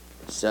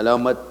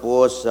Salamat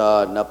po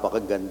sa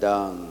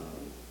napakagandang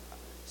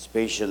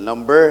special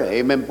number.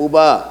 Amen po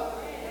ba?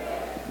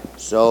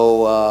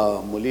 So,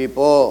 muli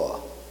po.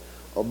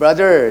 Oh,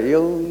 brother,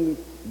 yung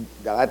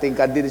ating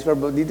candidates for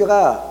dito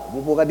ka.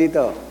 Bupo ka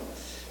dito.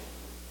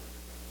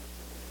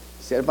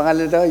 Sino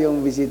pangalan ito?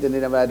 Yung bisita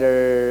ni na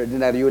Brother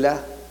Dinariula?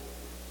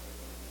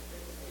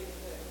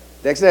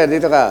 Dexter,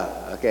 dito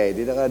ka. Okay,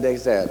 dito ka,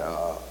 Dexter.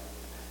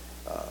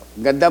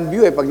 Gandang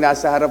view pag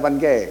nasa harapan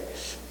ka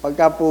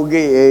Pagka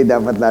pugi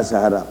dapat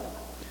nasa harap.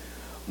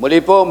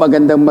 Muli po,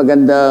 magandang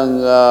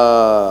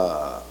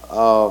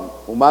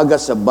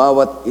umaga sa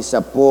bawat isa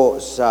po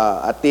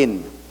sa atin.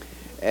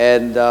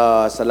 And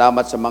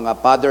salamat sa mga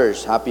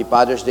fathers. Happy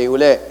Father's Day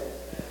uli.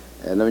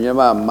 Alam niyo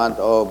naman, month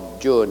of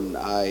June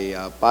ay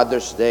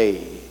Father's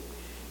Day.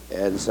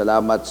 And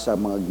salamat sa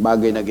mga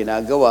bagay na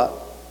ginagawa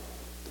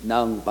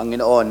ng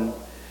Panginoon.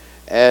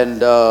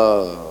 And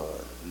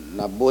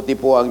nabuti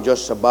po ang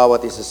Diyos sa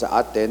bawat isa sa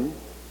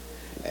atin.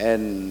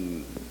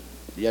 And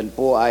yan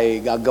po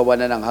ay gagawa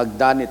na ng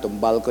hagdan itong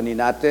balcony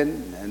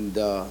natin. And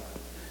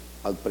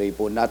pag-pray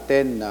po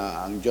natin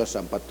na ang Diyos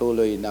ang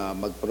patuloy na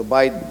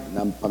mag-provide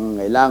ng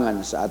pangangailangan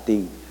sa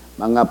ating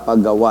mga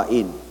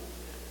paggawain.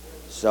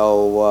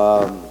 So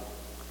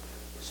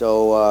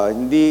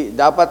hindi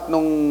dapat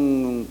nung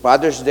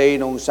Father's Day,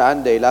 nung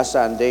Sunday, last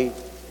Sunday,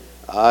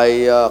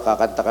 ay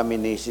kakanta kami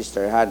ni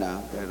Sister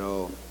Hannah.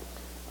 Pero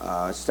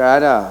Sister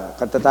Hannah,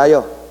 kanta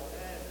tayo.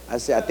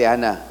 Si Ate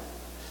Hannah.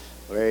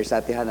 Where is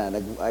Ate Hannah?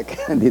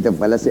 Dito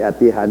pala si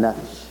Ate Hannah.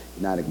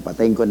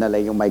 Nagpatayin ko na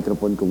lang yung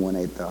microphone ko muna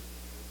ito.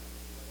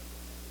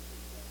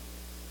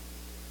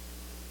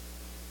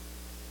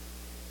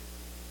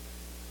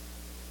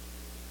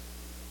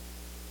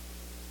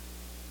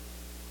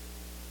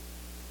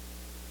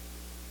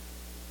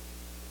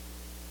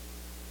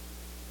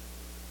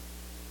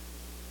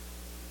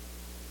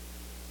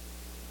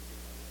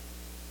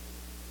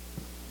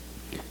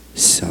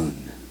 Son.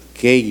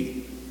 Okay.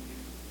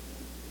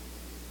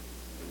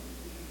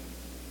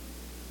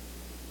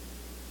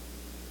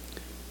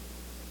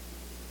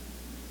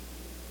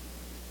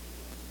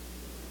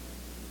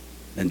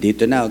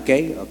 Nandito na,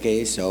 okay?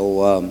 Okay,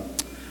 so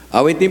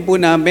awitin po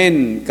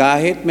namin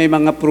kahit may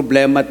mga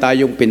problema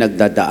tayong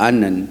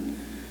pinagdadaanan,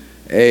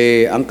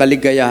 ang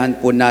kaligayahan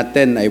po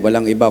natin ay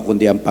walang iba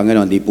kundi ang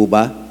Panginoon, di po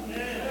ba?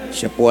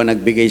 Siya po ang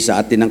nagbigay sa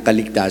atin ng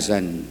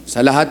kaligtasan.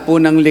 Sa lahat po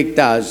ng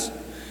ligtas,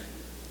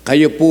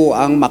 kayo po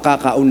ang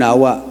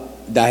makakaunawa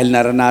dahil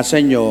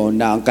naranasan nyo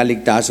na ang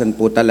kaligtasan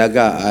po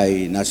talaga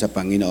ay nasa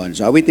Panginoon.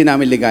 So awitin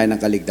namin ligayan ng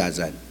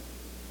kaligtasan.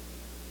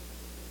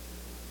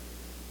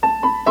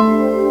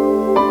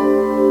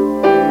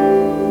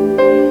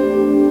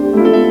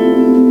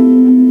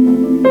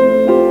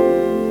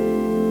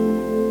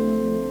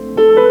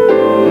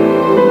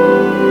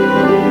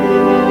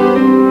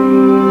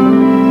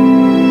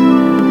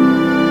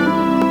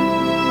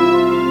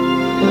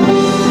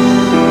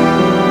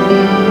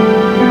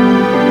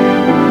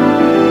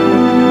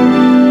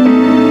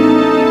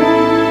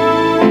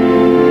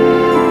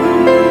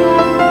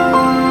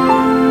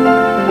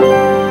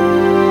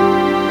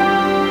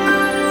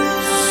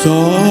 Sa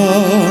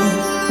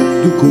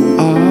dugo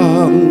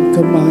ang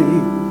kamay,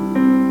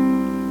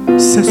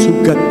 sa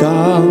sugat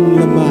ang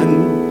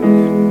laman,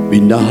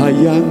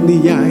 binahayag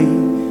niya'y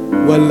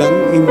walang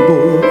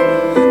imbot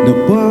na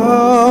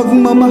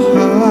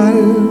pagmamahal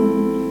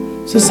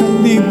sa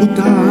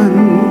sanlibutan.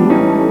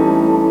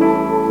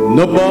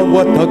 Na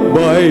bawat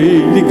hakbay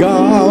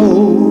ligaw,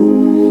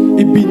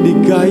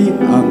 ibinigay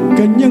ang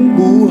kanyang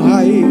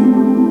buhay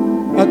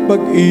at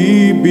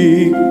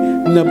pag-ibig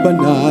na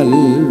banal.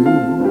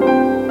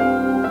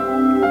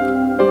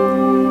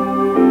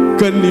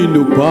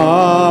 Kanino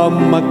ba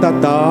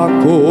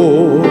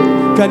matatakot?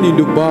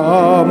 Kanino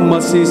ba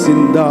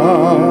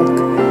masisindak?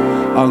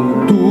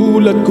 Ang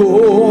tulad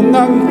kong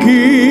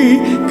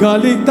angki,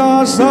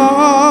 kaligtasan.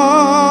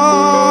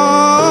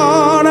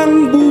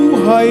 Ang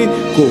buhay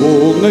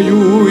ko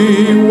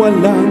ngayon'y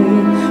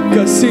walang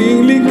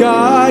kasing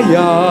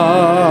ligaya.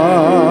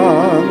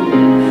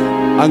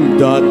 Ang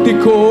dati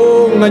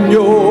kong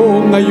anyo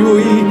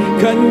ngayon'y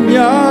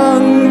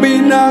kanyang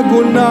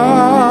binago na.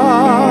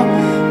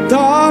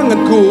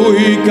 Tangan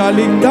ko'y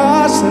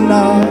kaligtasan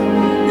na,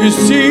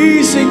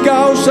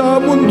 isisigaw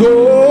sa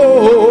mundo.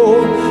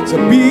 Sa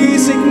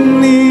bisig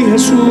ni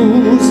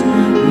Jesus,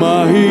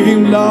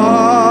 mahihimlay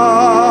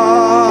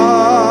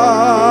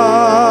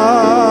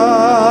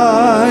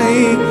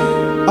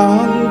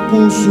ang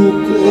puso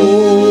ko.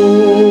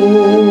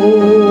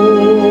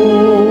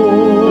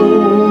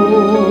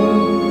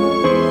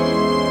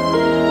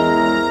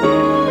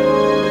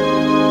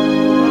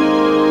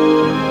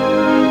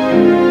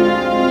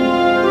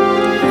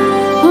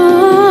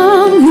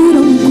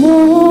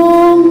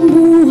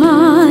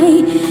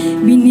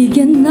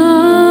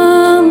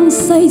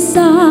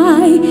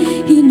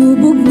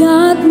 Hinubog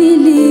at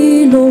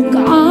nililog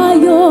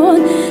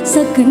ayon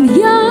sa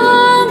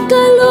kanyang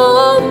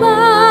kalooban.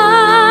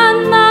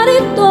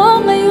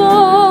 Narito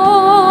ngayon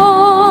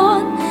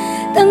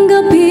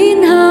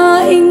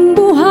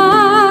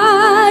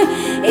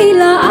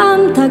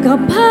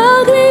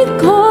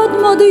tagapaglikod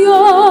mo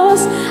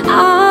Diyos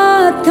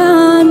at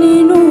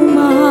kanino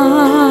man.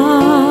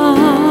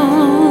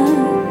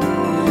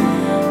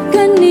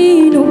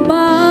 Kanino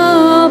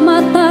ba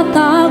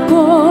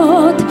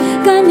matatakot?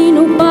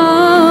 Kanino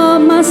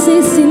ba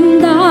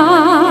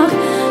masisindak?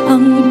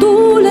 Ang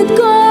tulad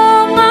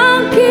kong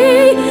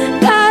aking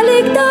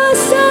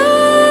kaligtasan.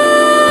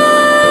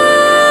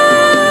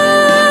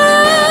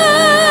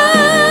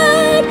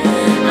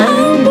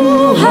 Ang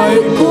buhay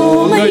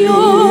ko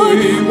ngayon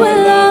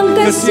walang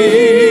kasigaya.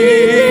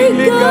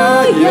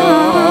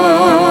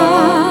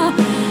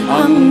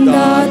 Ang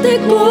dati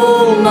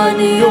kong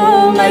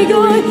anyo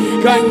ngayon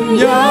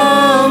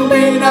Kanyang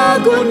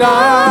binago na.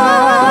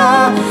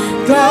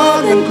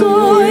 Dagat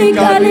ko'y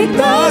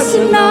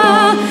kaligtasan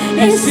na,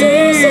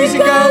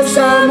 isisigaw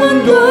sa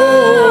mundo.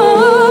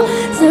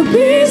 Sa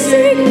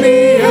bisig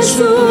ni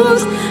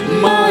Jesus,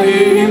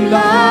 mahimlay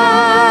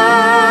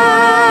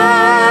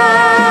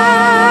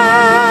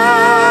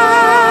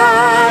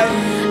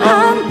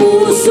ang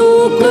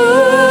puso ko.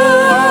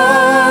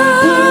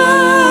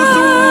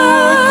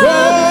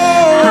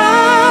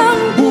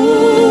 Ang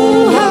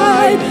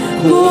buhay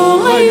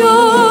ko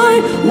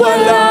ngayon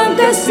walang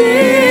kasigaya.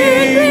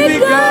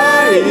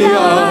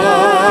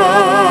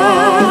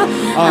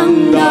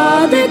 Ang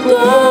dati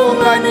kong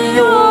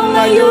anyo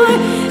ngayon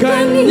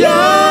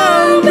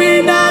Kanyang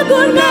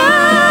binago na.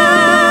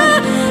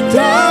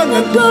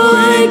 Dagat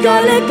ko'y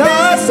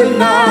kaligtasan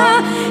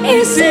na,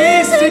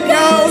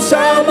 isisigaw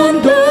sa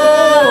mundo.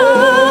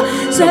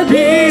 Sa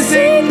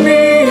bisig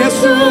ni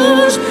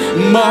Jesus,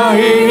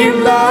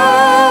 mahimlay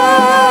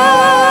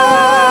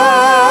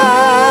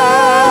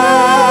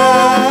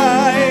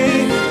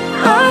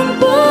ang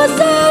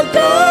puso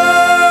ko.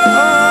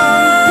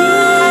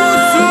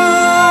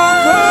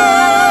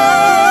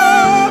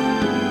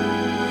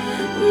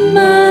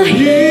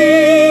 Mahimlay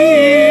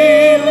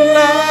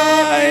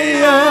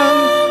ang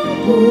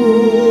puso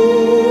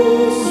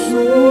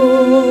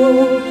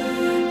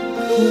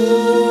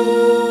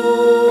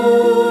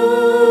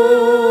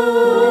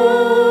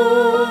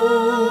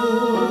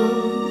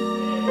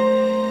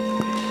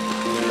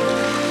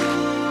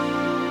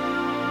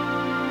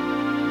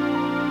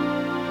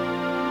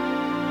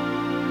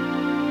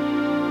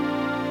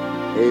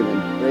Amen.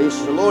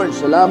 Praise the Lord.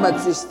 Salamat,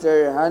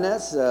 Sister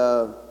Hannah,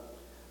 sa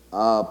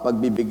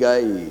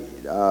pagbibigay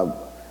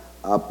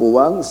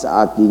puwang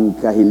sa aking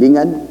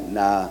kahilingan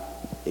na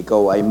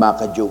ikaw ay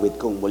makajuwit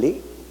kong muli.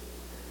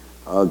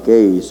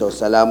 Okay, so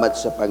salamat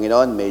sa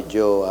Panginoon.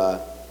 Medyo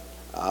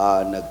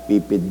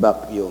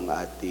nagpipidback yung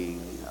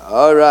ating...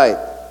 Alright.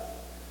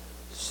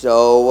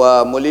 So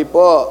muli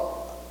po,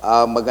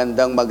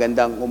 magandang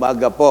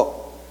umaga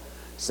po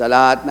sa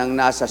lahat ng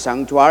nasa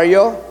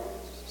sanctuaryo,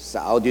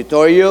 sa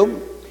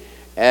auditorium,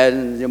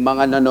 and yung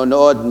mga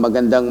nanonood,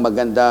 magandang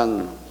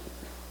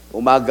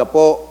umaga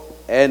po.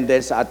 And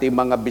then sa ating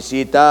mga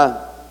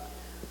bisita,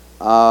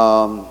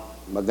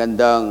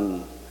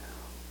 magandang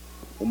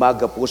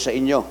umaga po sa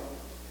inyo.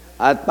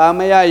 At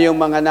pamaya yung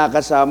mga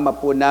nakasama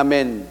po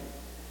namin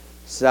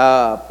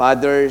sa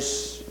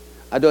Fathers,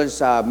 doon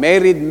sa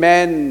Married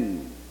Men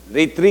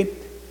Retreat,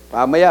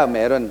 pamaya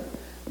meron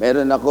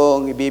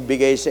akong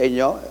ibibigay sa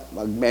inyo.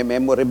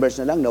 Mag-memory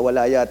verse na lang,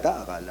 nawala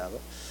yata, akala ko.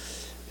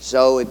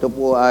 So ito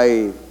po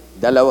ay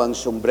 2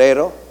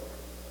 sombrero.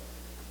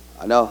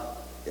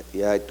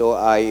 Ito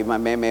ay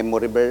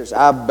memory verse.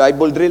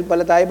 Bible drill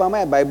pala tayo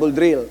mamaya, Bible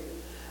drill.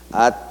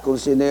 At kung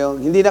sino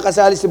yung, hindi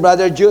nakasali si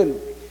Brother June.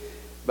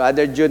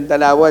 Brother June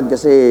Tanawan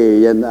kasi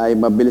yan ay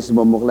mabilis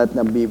mamuklat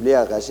ng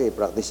Biblia kasi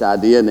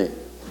praktisado yan eh.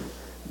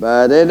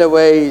 But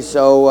anyway,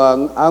 so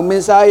ang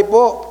mensahe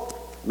po,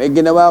 may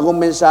ginawa akong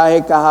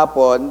mensahe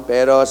kahapon,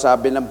 pero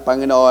sabi ng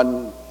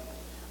Panginoon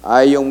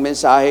ay yung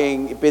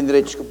mensaheng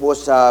ipinreach ko po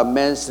sa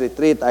men's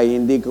retreat ay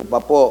hindi ko pa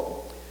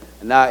po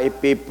na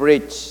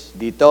ipipreach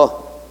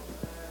dito.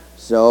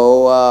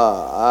 So,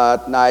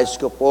 at nais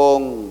ko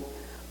pong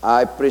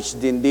i-preach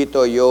din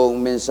dito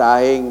yung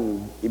mensaheng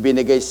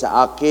ibinigay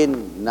sa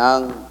akin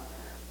ng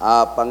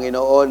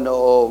Panginoon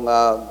noong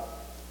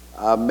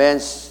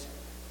men's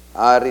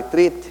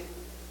retreat.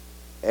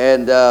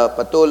 And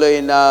patuloy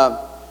na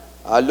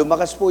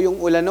lumakas po yung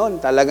ulan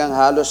noon. Talagang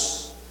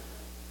halos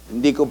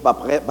hindi ko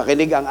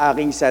pakinig ang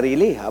aking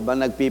sarili habang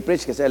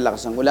nagpipreach kasi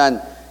lakas ng ulan.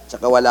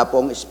 Tsaka wala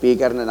pong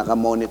speaker na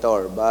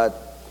nakamonitor. But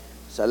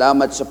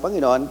salamat sa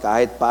Panginoon,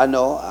 kahit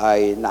paano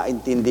ay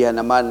naintindihan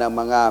naman ng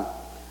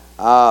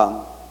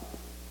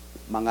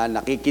mga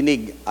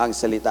nakikinig ang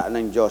salita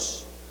ng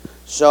Diyos.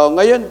 So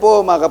ngayon po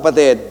mga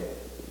kapatid,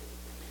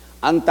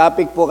 ang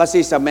topic po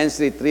kasi sa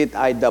men's retreat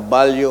ay the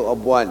value of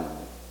one.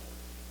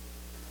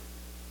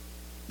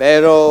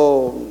 Pero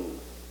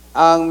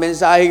ang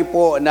mensahe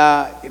po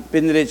na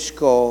ipinreach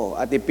ko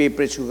at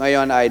ipipreach ko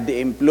ngayon ay the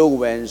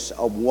influence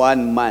of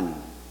one man.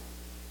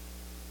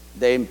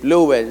 The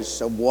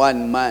influence of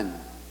one man.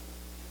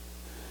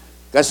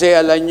 Kasi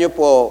alam niyo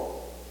po,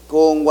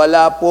 kung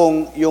wala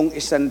pong yung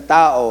isang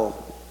tao,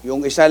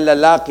 yung isang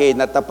lalaki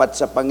na tapat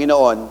sa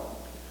Panginoon,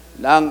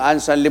 na ang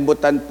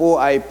sanlibutan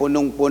po ay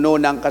punong-puno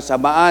ng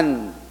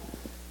kasamaan,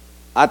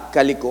 at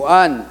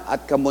kalikuan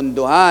at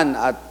kamunduhan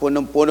at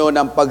punong-puno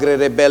ng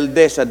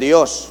pagre-rebelde sa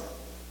Diyos,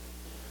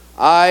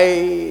 ay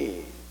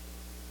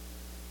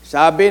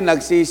sabi,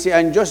 nagsisi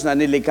ang Diyos na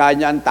nilikha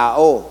niya ang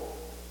tao.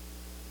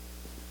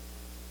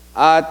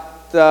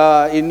 At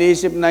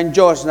inisip ng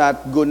Diyos na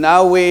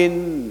gunawin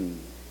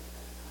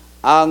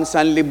ang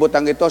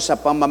sanlibutan ito sa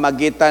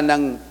pamamagitan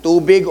ng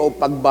tubig o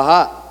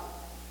pagbaha.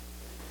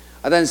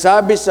 At ang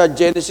sabi sa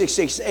Genesis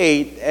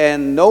 6:8,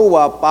 and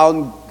Noah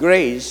found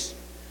grace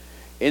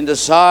in the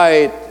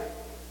sight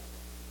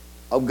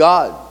of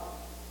God.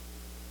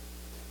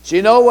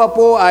 Si Noah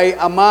po ay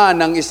ama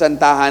ng isang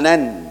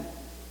tahanan.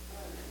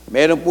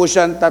 Meron po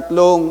siyang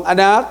 3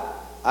 anak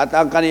at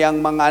ang kaniyang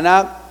mga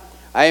anak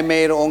ay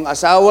mayroong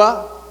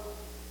asawa.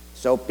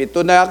 So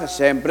 7 na,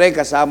 siyempre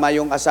kasama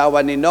yung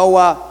asawa ni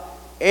Noah,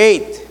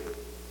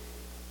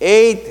 8.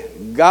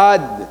 8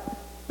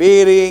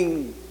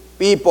 God-fearing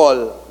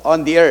people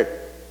on the earth.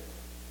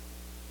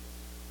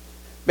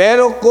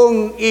 Pero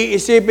kung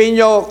iisipin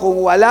nyo,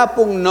 kung wala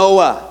pong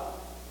Noah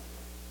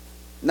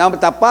na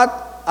tapat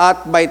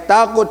at may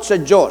takot sa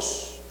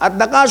Diyos at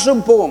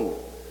nakasumpong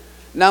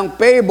ng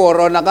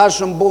favor o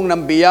nakasumpong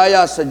ng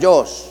biyaya sa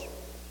Diyos,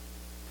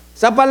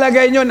 sa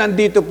palagay nyo,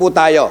 nandito po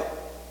tayo.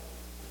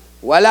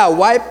 Wala,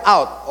 wipe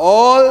out.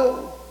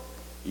 All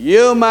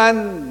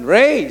human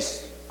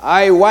race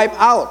ay wipe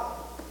out.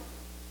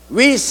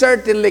 We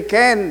certainly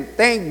can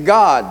thank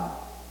God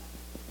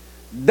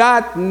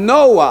that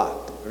Noah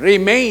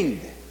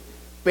remained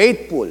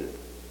faithful.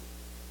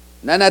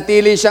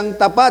 Nanatili siyang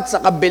tapat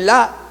sa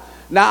kabila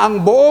na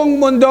ang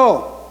buong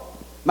mundo,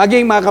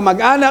 maging mga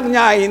kamag-anak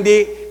niya ay hindi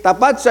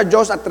tapat sa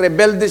Diyos at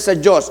rebelde sa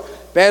Diyos.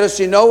 Pero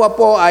si Noah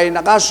po ay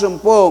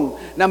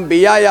nakasumpong ng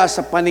biyaya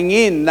sa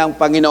paningin ng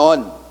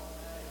Panginoon.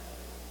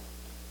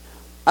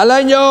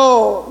 Alam nyo,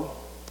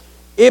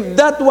 if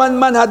that one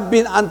man had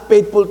been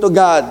unfaithful to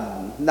God,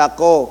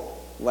 nako,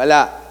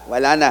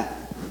 wala na.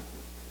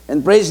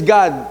 And praise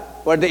God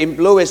for the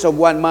influence of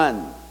one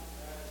man.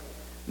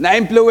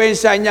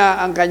 Na-influensya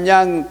niya ang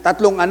kanyang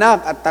 3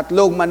 anak at 3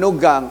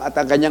 manugang at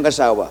ang kanyang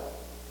asawa.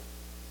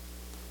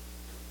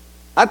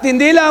 At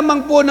hindi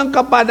lamang po ng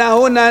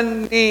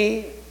kapanahunan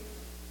ni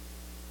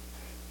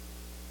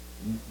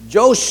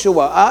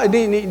Joshua,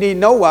 ni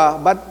Noah,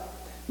 but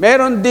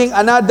meron ding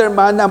another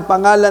man, ang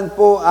pangalan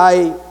po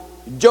ay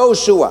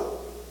Joshua.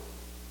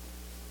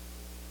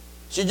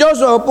 Si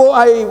Joshua po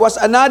was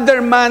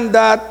another man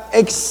that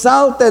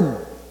exalted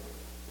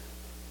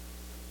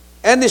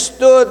and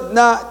stood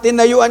na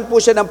tinayuan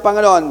po siya ng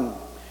Panginoon.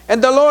 And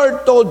the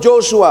Lord told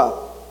Joshua,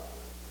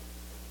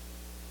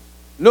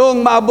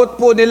 nung maabot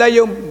po nila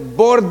yung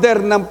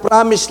border ng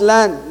promised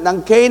land, ng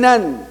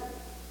Canaan,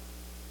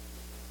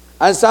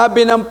 ang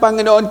sabi ng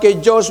Panginoon kay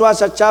Joshua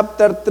sa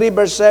chapter 3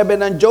 verse 7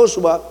 ng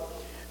Joshua,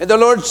 and the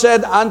Lord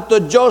said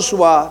unto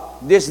Joshua,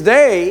 this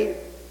day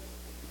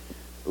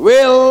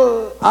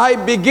will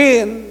I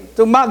begin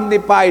to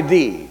magnify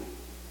thee.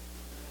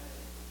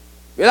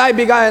 Will I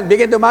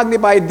begin to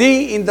magnify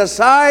thee in the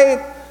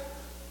sight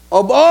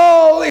of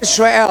all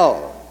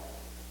Israel.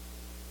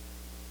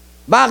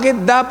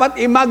 Bakit dapat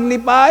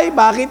i-magnify?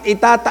 Bakit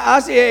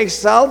itataas,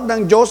 i-exalt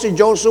ng Diyos si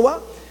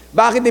Joshua?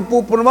 Bakit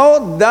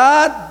ipupromote?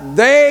 That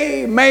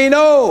they may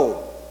know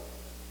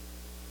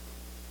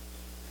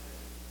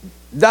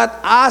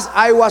that as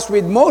I was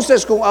with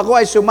Moses, kung ako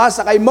ay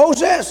sumasa kay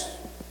Moses,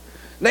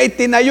 na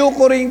itinayo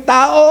ko ring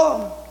tao,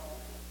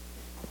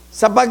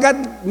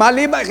 sapagkat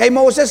maliban kay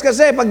Moses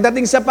kasi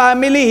pagdating sa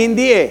family,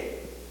 hindi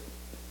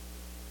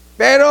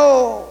Pero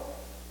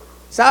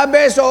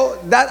sabi, so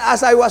that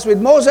as I was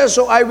with Moses,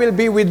 so I will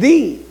be with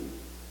thee.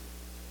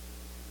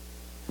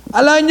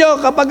 Alam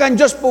nyo, kapag ang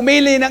Diyos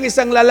pumili ng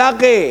isang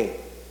lalaki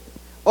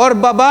or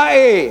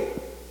babae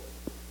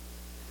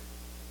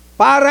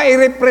para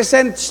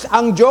i-represent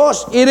ang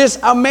Diyos, it is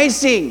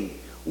amazing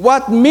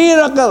what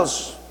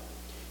miracles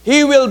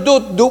He will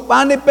do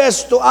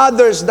manifest to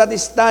others that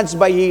stands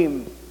by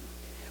Him.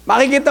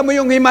 Makikita mo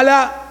yung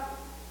himala.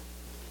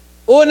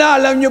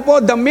 Una, alam nyo po,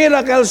 the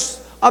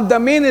miracles of the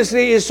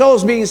ministry is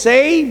souls being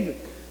saved.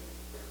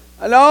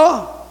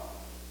 Ano?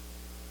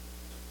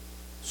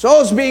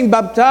 Souls being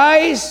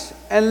baptized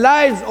and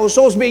lives o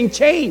souls being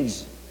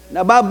changed.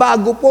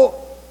 Nababago po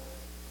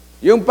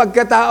yung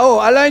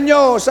pagkatao. Alam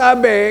nyo,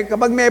 sabi,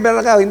 kapag may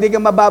pera ka, hindi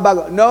ka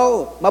mababago.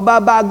 No,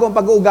 mababago ang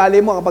pag-uugali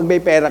mo kapag may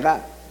pera ka.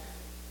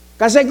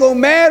 Kasi kung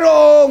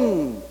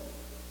merong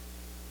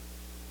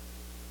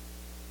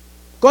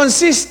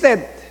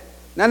consistent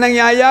na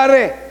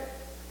nangyayari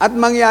at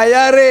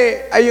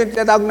mangyayari ay yung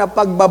tinatawag na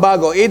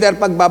pagbabago. Either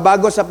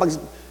pagbabago sa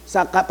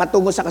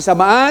patungo sa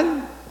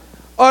kasamaan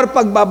or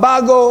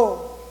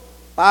pagbabago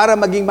para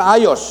maging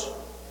maayos.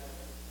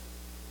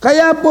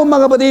 Kaya po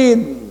mga kapatid,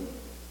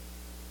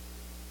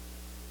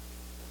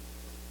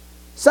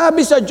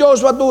 sabi sa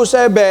Joshua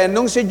 2:7,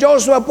 nung si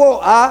Joshua po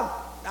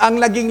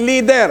ang naging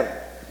leader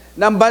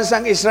ng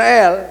bansang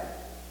Israel,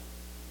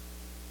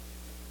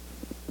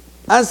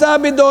 ang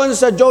sabi doon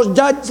sa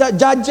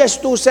Judges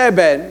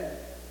 2:7,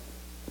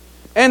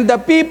 and the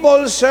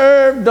people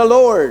served the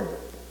Lord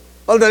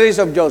all the days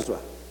of Joshua.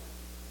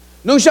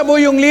 nung siya po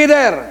yung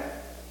leader,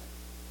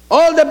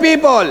 all the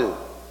people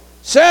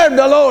serve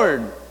the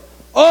Lord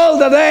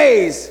all the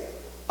days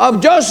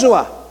of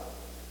Joshua.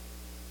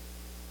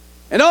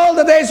 And all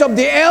the days of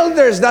the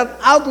elders that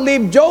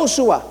outlived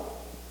Joshua.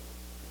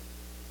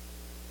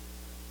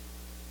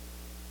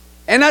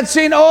 And had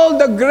seen all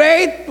the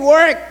great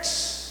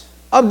works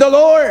of the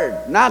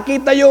Lord.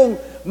 Nakita yung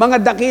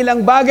mga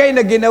dakilang bagay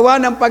na ginawa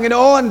ng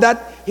Panginoon that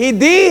He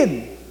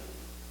did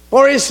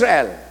for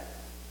Israel.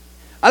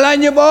 Alam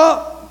niyo po,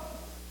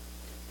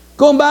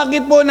 kung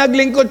bakit po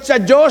naglingkod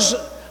sa Diyos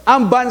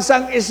ang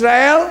bansang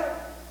Israel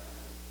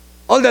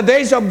all the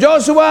days of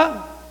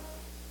Joshua?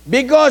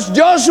 Because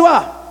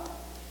Joshua,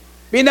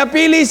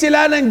 pinapili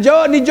sila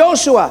ni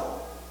Joshua.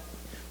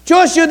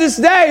 Choose you this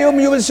day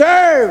whom you will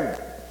serve.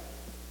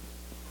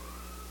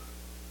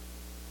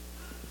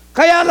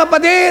 Kaya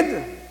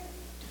kapatid,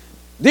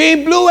 the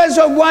influence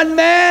of one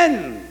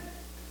man,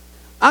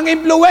 ang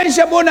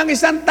impluensya po ng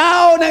isang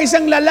tao, ng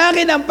isang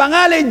lalaki ng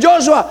pangalan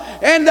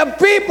Joshua, and the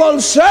people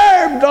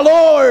served the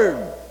Lord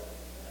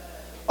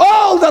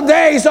all the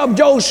days of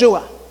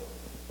Joshua.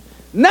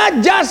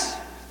 Not just,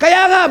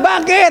 kaya nga,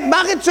 bakit?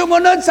 Bakit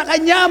sumunod sa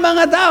kanya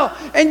mga tao?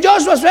 And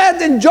Joshua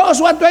said in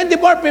Joshua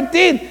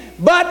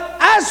 24:15, but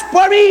as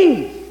for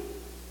me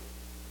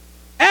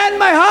and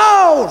my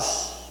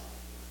house,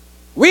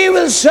 we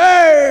will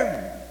serve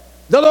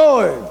the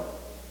Lord.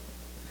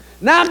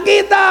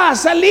 Nakita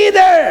sa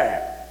leader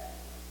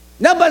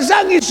na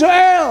bansang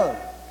Israel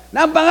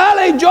na ang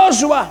pangalan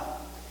Joshua,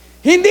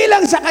 hindi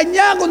lang sa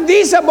kanya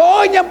kundi sa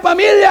buong niyang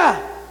pamilya.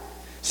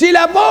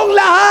 Sila pong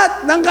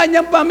lahat ng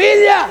kanyang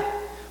pamilya,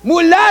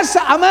 mula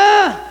sa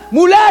ama,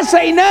 mula sa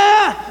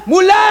ina,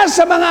 mula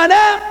sa mga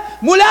anak,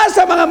 mula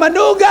sa mga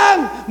manugang,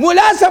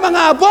 mula sa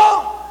mga apo,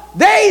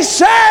 they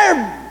serve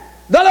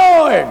the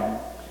Lord.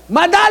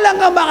 Madalang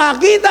ang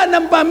makakita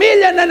ng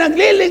pamilya na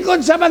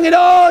naglilingkod sa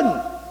Panginoon.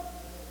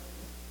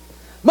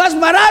 Mas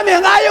marami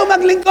ang ayaw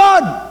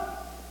maglingkod.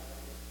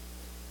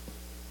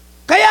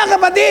 Kaya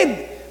kapatid,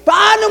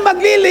 paano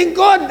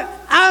maglilingkod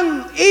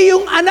ang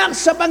iyong anak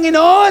sa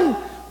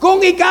Panginoon kung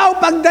ikaw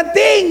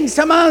pagdating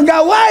sa mga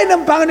gawain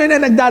ng Panginoon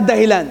na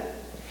nagdadahilan?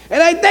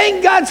 And I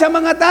thank God sa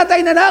mga tatay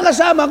na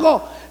nakasama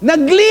ko,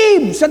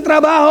 nag-leave sa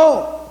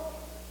trabaho.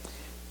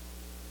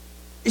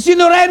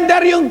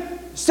 Isinurrender yung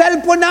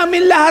cellphone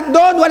namin lahat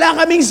doon.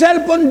 Wala kaming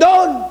cellphone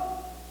doon.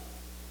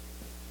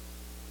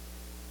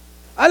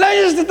 Alam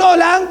niyo, sa totoo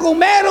lang, kung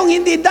merong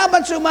hindi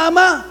dapat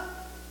sumama,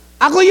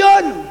 ako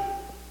yon.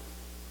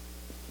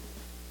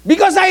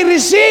 Because I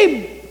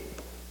received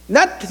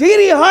that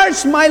really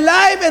hurts my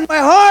life and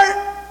my heart.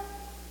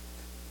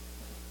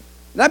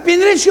 Na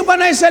pinreach ko pa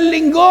na isang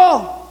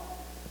linggo.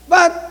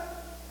 But,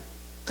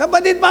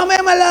 kapatid,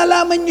 mamaya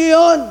malalaman niyo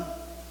yon.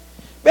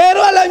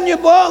 Pero alam niyo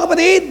po,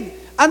 kapatid,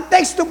 ang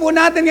teksto po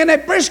natin yan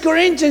ay 1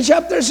 Corinthians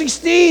chapter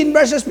 16,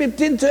 verses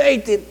 15 to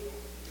 18.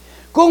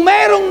 Kung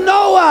merong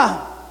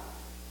Noah,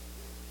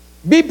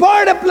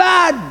 before the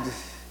flood,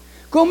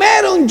 kung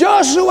merong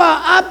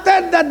Joshua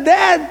after the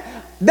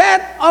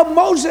death of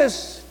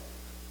Moses,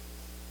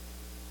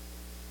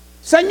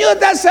 sa New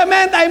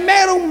Testament ay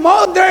merong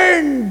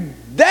modern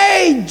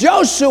day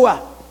Joshua.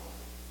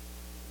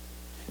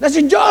 Na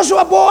si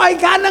Joshua po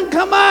ay kanang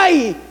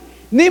kamay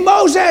ni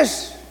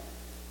Moses.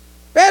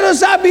 Pero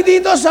sabi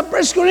dito sa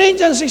 1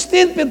 Corinthians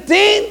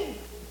 16:15,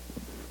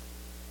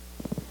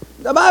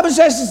 the Bible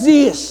says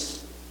this.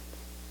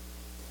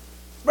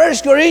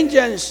 1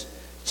 Corinthians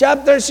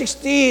chapter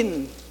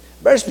 16,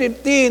 verse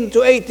 15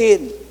 to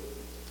 18.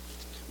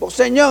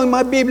 Buksan nyo ang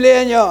mga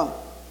Biblia nyo.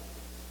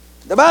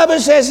 The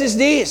Bible says is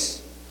this.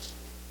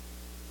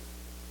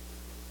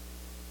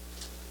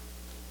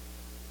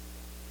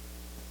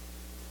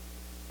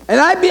 And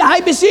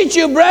I beseech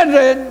you,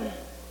 brethren,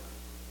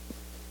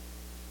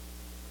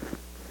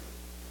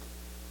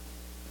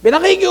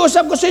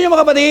 pinakikiusap ko sa inyo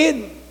mga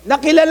kapatid, na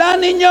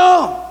kilalanin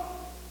nyo,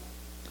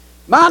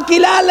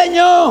 makilala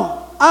nyo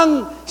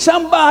ang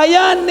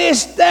sambahayan ni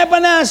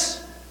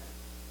Estebanas,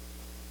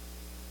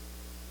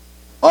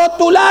 o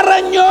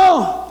tularan nyo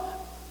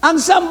ang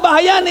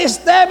sambahayan ni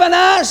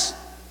Estebanas,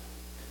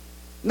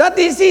 that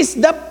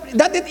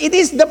it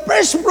is the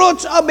first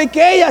fruits of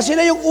Achaia.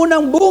 Sila yung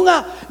unang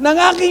bunga ng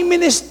aking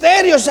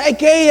ministeryo sa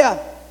Achaia.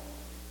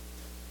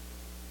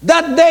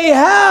 That they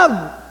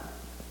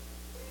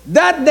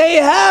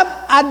have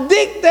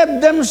addicted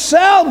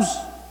themselves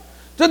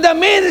to the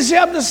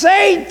ministry of the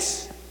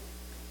saints.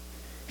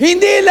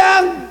 Hindi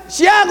lang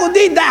siya,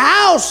 kundi the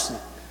house,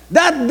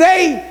 that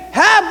they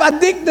have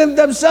addicted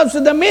themselves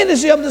to the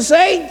ministry of the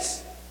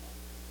saints.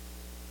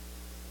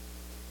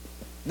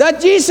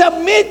 That ye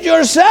submit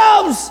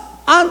yourselves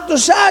unto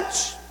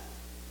such,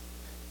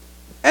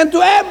 and to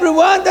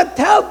everyone that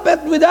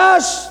helpeth with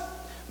us.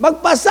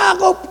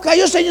 Magpasakop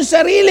kayo sa inyong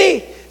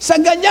sarili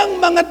sa ganyang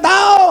mga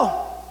tao,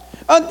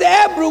 and to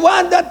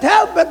everyone that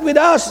helpeth with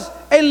us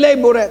and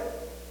laboreth.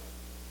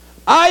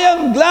 I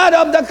am glad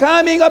of the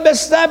coming of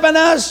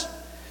Estebanas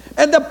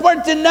and the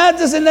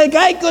Fortunatus and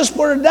Achaicus,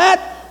 for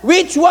that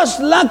which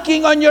was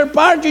lacking on your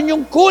part, yun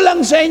yung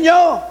kulang sa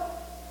inyo.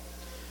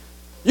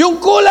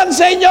 Yung kulang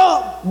sa inyo,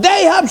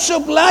 they have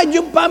supplied.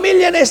 Yung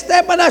pamilya ni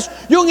Estepanas,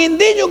 yung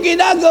hindi nyo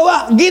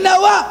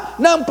ginawa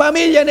ng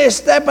pamilya ni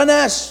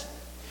Estepanas.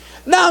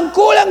 Na ang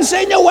kulang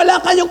sa inyo,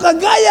 wala kayong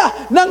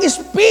kagaya ng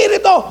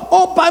espiritu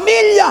o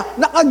pamilya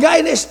na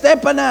kagaya ni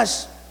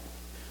Estepanas.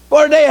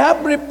 For they have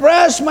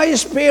repressed my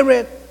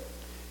spirit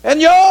and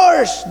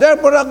yours.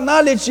 Therefore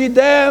acknowledge ye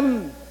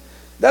them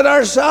that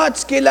are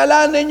such.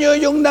 Kilalanin nyo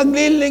yung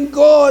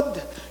naglilingkod,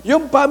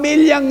 yung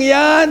pamilyang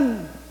yan.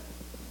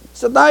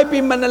 Sa tayo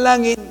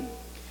manalangin.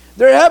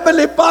 Dear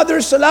Heavenly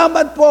Father,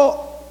 salamat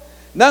po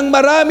ng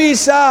marami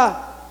sa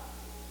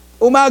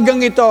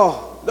umagang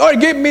ito. Lord,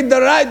 give me the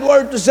right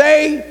word to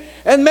say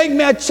and make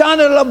me a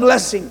channel of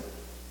blessing.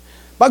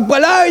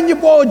 Pagpalain niyo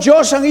po, O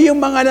Diyos, ang iyong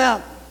mga anak.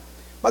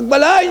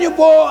 Pagpalain niyo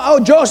po, O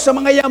Diyos, sa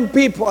mga young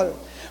people.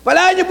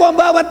 Palain niyo po ang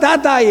bawat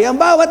tatay, ang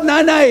bawat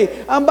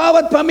nanay, ang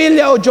bawat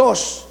pamilya, O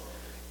Diyos.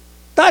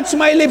 Touch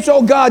my lips, O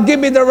God. Give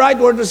me the right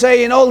word to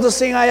say. In all the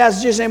things I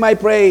ask, Jesus' name I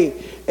pray.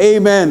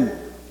 Amen.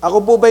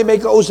 Ako po ba'y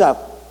may kausap?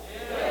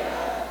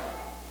 Amen.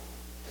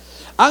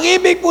 Ang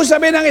ibig po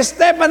sabihin ng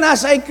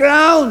Estepanas ay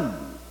crown.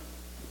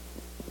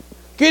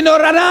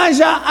 Kinuranan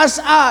siya as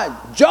a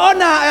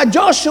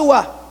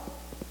Joshua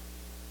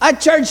at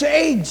church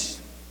age.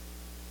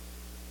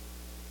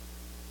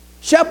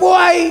 Siya po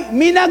ay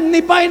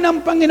minagnify ng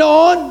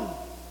Panginoon.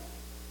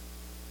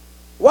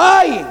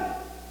 Why?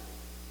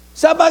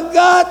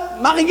 Sapagkat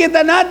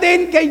makikita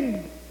natin kay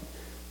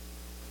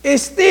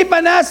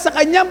Estepanas sa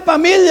kanyang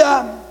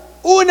pamilya,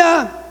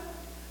 una,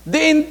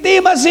 the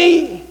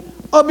intimacy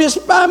of his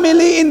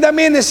family in the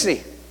ministry.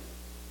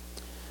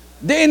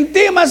 The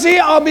intimacy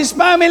of his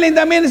family in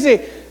the ministry.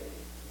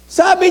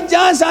 Sabi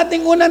diyan sa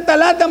ating unang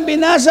talatang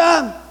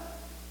binasa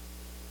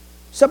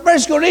sa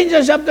 1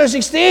 Corinthians chapter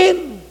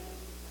 16,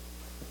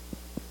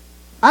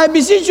 I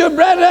beseech you,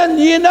 brethren,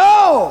 you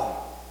know,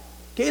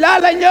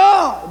 kilala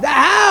nyo, the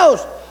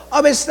house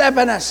of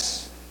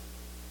Estepanas.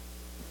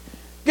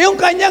 Yung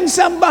kanyang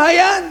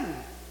sambahayan,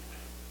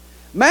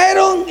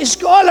 mayroong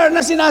scholar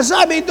na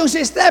sinasabi itong si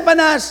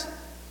Estepanas,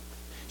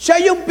 siya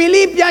yung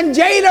Philippian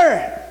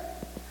jailer.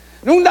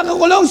 Nung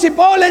nakakulong si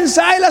Paul and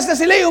Silas na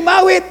sila'y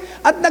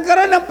umawit at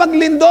nagkaroon ng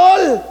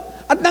paglindol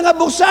at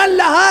nangabuksan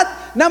lahat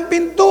ng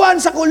pintuan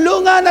sa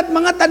kulungan at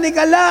mga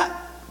tanikala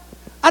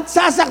at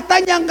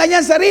sasaktan niya ang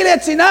kanyang sarili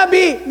at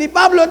sinabi ni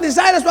Pablo at ni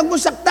Silas, wag mo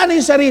saktan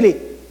yung sarili.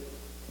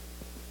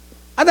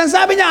 At ang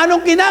sabi niya,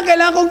 anong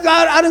kinakailangan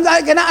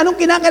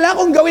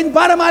kong gawin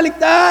para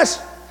maligtas?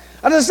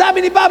 At ang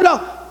sabi ni Pablo,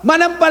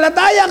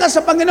 manampalataya ka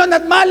sa Panginoon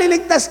at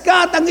maliligtas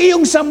ka at ang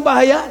iyong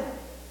sambahayan.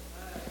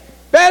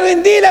 Pero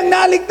hindi lang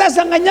naligtas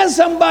ang kanyang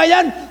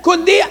sambahayan,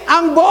 kundi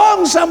ang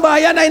buong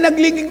sambahayan ay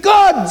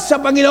naglingkod sa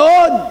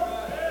Panginoon.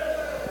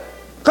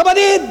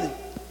 Kapatid,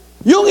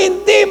 yung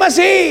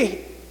intimacy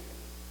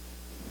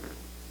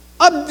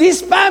of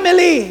this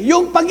family,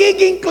 yung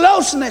pagiging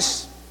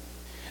closeness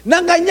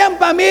ng kanyang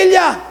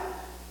pamilya,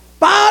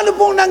 paano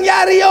pong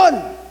nangyari yon?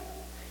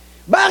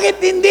 Bakit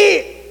hindi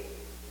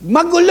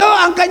magulo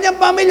ang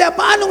kanyang pamilya?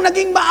 Paano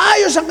naging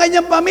maayos ang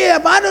kanyang pamilya?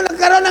 Paano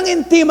nagkaroon ng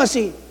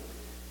intimacy?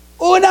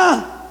 Una,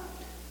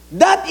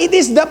 that it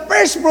is the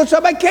first fruits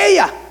of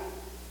Achaia.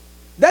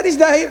 That is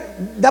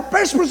the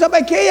first fruits of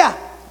Achaia.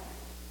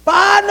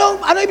 Paano,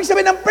 ano ibig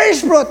sabihin ng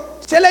first fruit?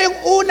 Sila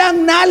yung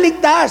unang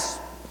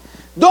naligtas.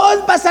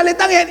 Doon pa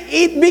salitang yan,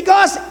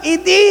 because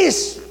it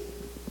is.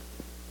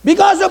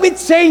 Because of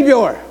its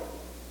Savior.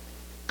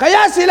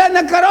 Kaya sila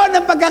nagkaroon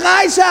ng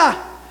pagkakaisa,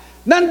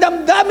 ng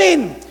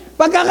damdamin,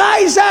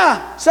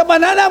 pagkakaisa sa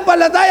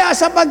pananampalataya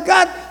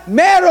sapagkat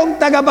merong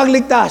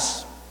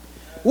tagapagligtas.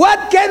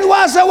 What can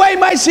wash away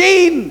my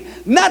sin?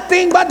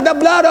 Nothing but the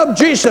blood of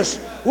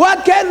Jesus.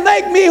 What can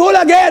make me whole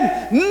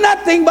again?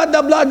 Nothing but the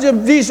blood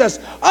of Jesus.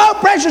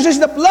 Oh, precious is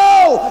the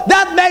flow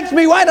that makes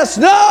me white as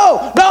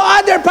snow. No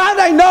other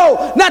path I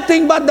know.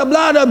 Nothing but the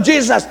blood of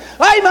Jesus.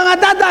 Ay mga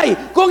tatay,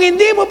 kung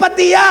hindi mo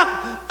patiyak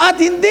at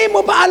hindi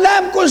mo pa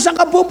alam kung saan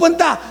ka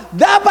pupunta,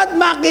 dapat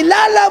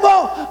makilala mo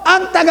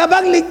ang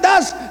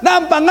tagapagligtas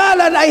na ang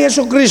pangalan ay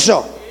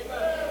Jesucristo.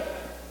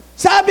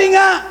 Sabi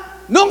nga,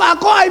 nung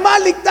ako ay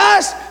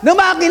maligtas, nung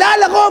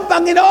makilala ko ang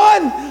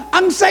Panginoon,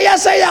 ang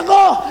saya-saya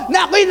ko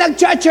na ako'y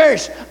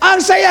nag-church.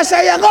 Ang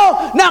saya-saya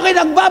ko na ako'y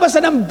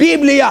nagbabasa ng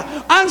Biblia.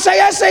 Ang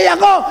saya-saya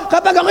ko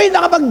kapag ako'y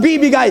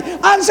nakapagbibigay.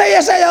 Ang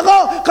saya-saya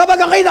ko kapag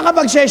ako'y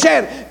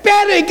nakapag-share.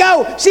 Pero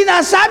ikaw,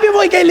 sinasabi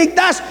mo ikay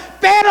ligtas,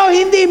 pero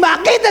hindi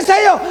makita sa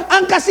iyo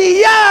ang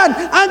kasiyahan,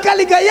 ang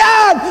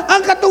kaligayahan,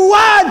 ang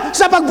katuwaan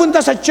sa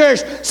pagpunta sa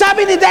church.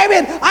 Sabi ni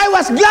David, I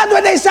was glad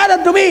when they said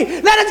unto me,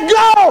 let us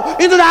go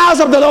into the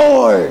house of the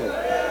Lord.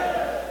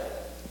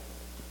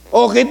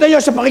 O, kita nyo,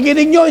 sa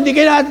pakikinig nyo, hindi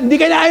kayo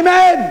na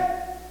amen.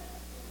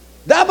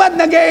 Dapat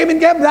nag-amen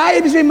kayo,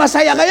 dahil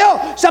masaya kayo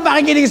sa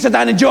pakikinig sa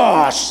tanan ng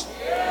Diyos.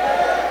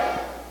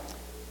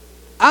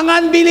 Ang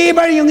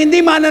unbeliever, yung hindi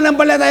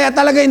mananampalataya,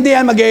 talaga hindi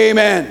yan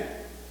mag-amen.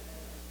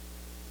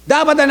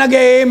 Dapat na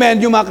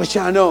nag-amen yung mga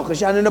Krisyano.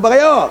 Krisyano na ba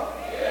kayo?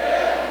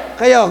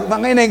 Kayo,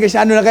 mga inay,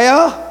 Krisyano na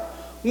kayo?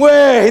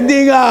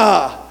 Hindi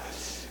nga.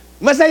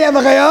 Masaya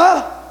ba kayo?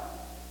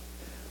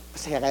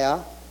 Masaya kayo?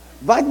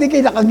 Bakit di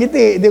kayo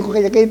nakangiti? Hindi ko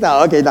kayo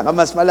kita. Okay,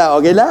 nakamas pala.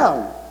 Okay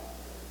lang.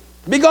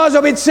 Because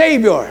of its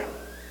Savior.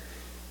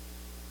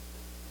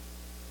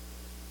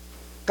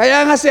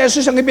 Kaya nga si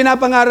Jesus ang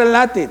ipinapangaral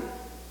natin.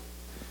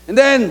 And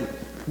then,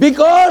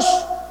 because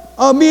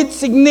of its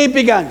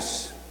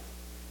significance,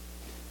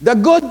 the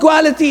good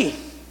quality,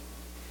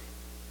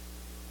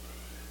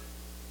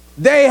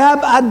 they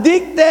have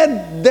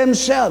addicted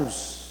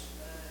themselves.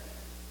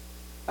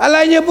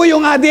 Alam niyo po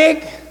yung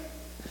adik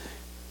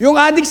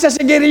sa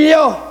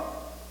sigarilyo,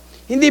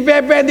 hindi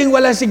pwedeng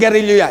walang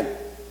sigarilyo yan.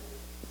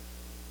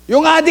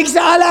 Yung adik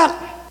sa alak,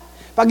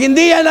 pag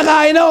hindi yan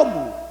nakainom,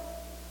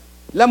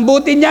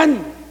 lambutin yan.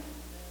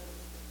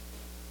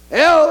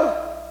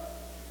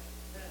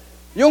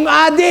 Yung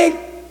adik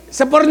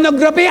sa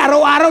pornography,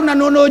 araw-araw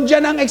nanonood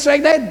yan ng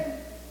X-rated.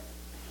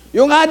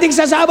 Yung adik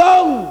sa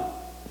sabong,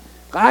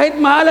 kahit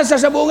mahal ang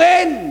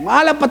sasabungin,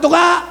 mahal ang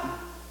patuka,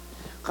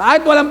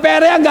 kahit walang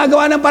pera yan,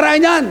 gagawa ng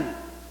paraan yan.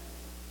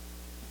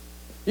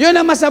 Yun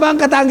ang masamang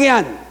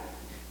katangian.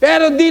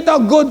 Pero dito,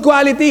 good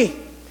quality.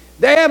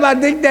 They have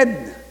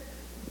addicted.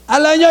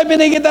 Alam nyo,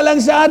 pinigita lang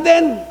sa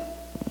atin,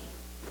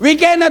 we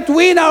cannot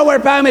win our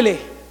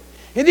family.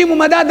 Hindi mo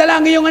madadala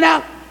ang iyong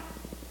anak.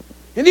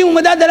 Hindi mo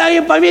madadala ang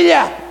iyong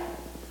pamilya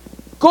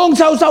kung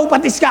sausaw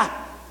patis ka.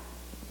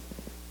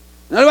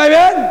 Ano ba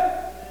yun?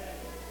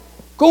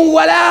 Kung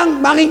walang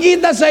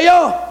makikita sa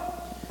iyo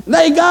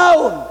na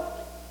ikaw,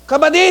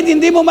 kapatid,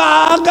 hindi mo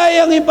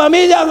maaakay ang iyong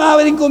pamilya, ang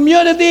ating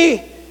community.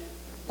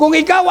 Kung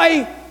ikaw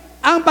ay,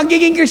 ang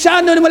pagiging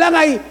Kristyano mo lang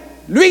ay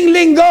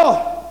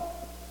luwing-linggo.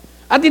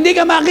 At hindi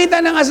ka makita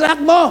ng anak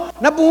mo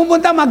na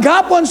pumupunta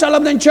maghapon sa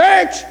loob ng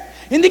church.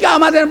 Hindi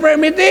ka amatan ng prayer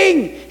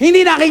meeting.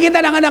 Hindi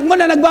nakikita ng anak mo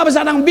na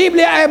nagbabasa ng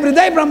Biblia every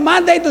day from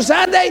Monday to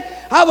Sunday.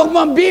 Hawak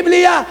mo ang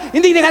Biblia.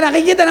 Hindi ka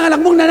nakikita ng anak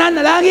mong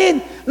nananalangin.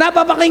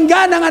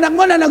 Napapakinggan ng anak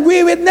mo na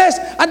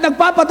nagwi-witness at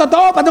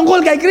nagpapatotoo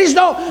patungkol kay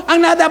Kristo.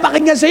 Ang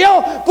napapakinggan sa iyo,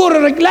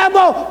 puro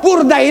reklamo,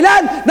 puro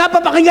dahilan.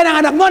 Napapakinggan ng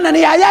anak mo na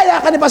niyayaya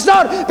ka ni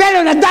pastor,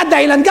 pero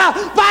nagdadahilan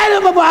ka.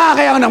 Paano mo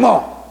makakaya ang anak mo?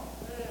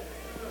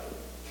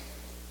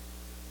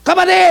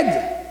 Kapatid,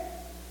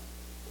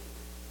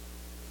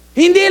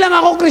 hindi lang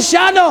ako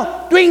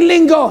Kristyano tuwing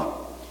linggo.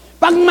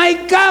 Pag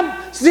may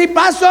camp, si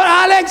Pastor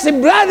Alex, si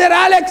Brother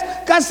Alex,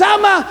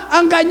 kasama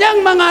ang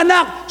kanyang mga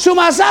anak,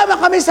 sumasama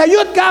kami sa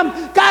youth camp,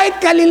 kahit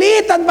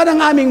kalilitan pa ng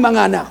aming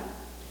mga anak.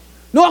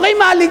 Noong ako'y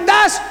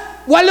maligtas,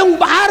 8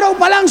 araw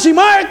pa lang si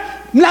Mark,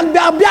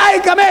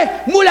 nagbiyahe kami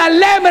mula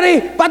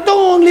Lemery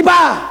patungong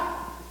Lipa.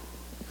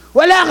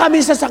 Wala kami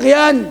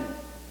sasakyan.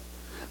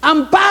 Ang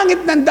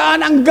pangit ng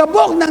daan, ang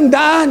gabok ng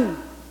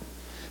daan.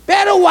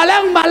 Pero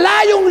walang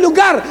malayong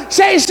lugar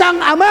sa isang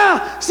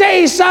ama, sa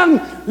isang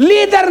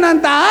leader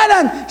ng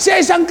tahanan, sa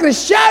isang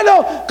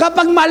Kristiyano,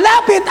 kapag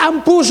malapit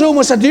ang puso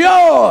mo sa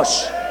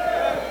Diyos.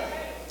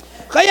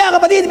 Kaya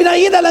kapatid,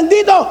 pinakikita lang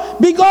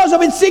dito, because of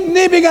its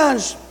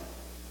significance,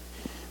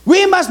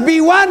 we must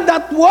be one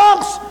that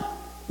walks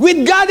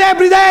with God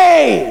every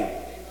day.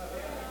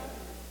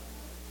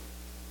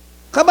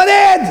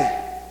 Kapatid,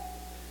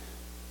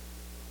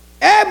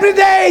 every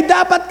day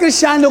dapat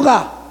Kristiyano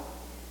ka.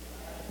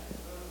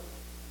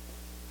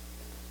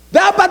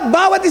 Dapat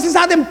bawat isa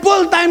sa atin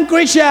full-time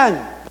Christian.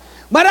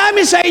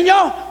 Marami sa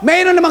inyo,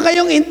 mayroon naman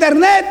kayong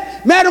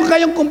internet, mayroon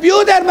kayong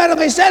computer, mayroon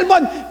kayong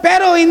cellphone,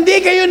 pero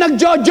hindi kayo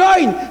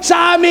nag-join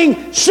sa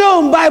aming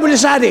Zoom Bible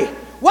Study.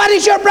 What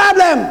is your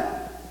problem?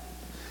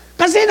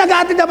 Kasi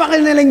nag-aatid na ba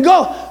kayo ng linggo?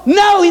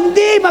 No,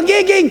 hindi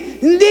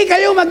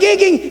kayo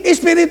magiging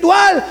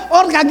spiritual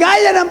or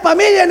kagaya ng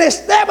pamilya ni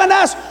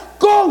Estebanas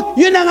kung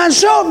yun ang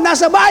Zoom,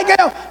 nasa bahay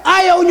kayo,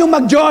 ayaw nyo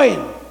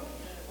mag-join.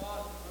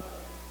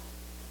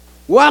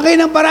 Waki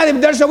ng paraan, if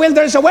there's a will,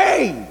 there's a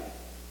way.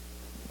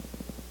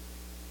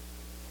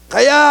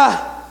 Kaya,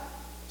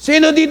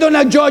 sino dito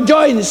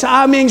nag-join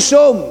sa aming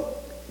Zoom?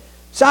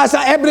 Sa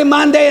every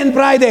Monday and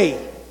Friday.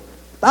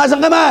 Taas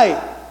ang kamay.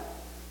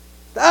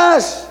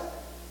 Taas.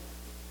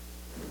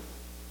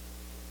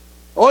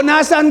 O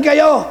nasaan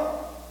kayo?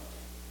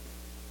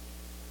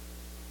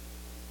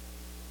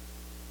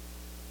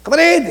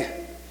 Kapatid,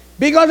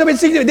 because of its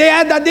significance, they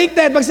had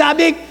addicted. Pag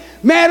sabi,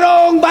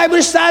 merong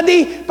Bible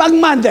study pag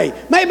Monday.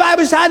 May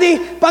Bible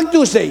study pag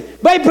Tuesday.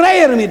 May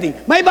prayer meeting.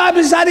 May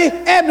Bible study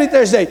every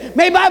Thursday.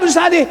 May Bible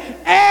study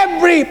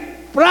every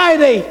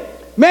Friday.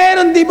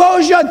 Meron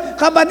devotion.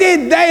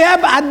 Kapatid, they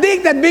have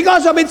addicted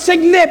because of its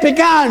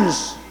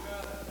significance.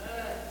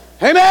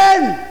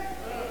 Amen?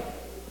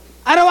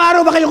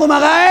 Araw-araw ba kayo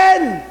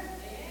kumakain?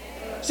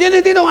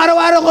 Sino dito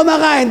araw-araw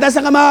kumakain? Taas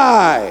ang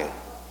kamay.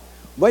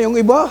 Ba yung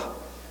iba?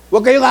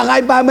 Huwag kayong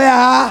kakain pamaya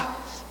ha.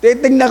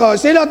 Titignan ko.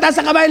 Sino? Taas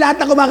ang kamay lahat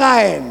na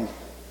kumakain.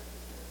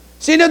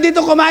 Sino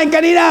dito kumain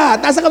kanina?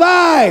 Taas ang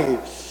kamay.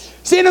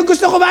 Sino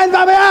gusto kumain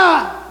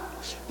mamaya?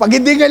 Pag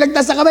hindi kayo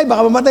nagtaas ang kamay,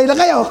 baka mamatay na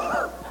kayo.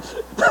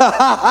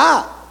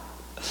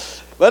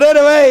 But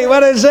anyway,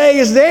 what I'm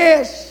saying is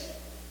this.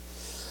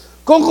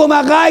 Kung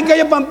kumakain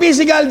kayo pang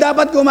physical,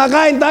 dapat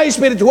kumakain tayo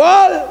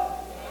spiritual.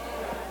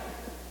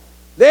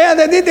 They are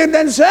addicted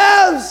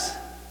themselves.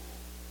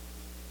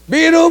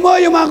 Biro mo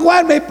yung mga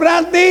kwan, may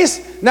practice,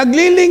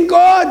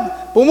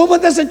 naglilingkod,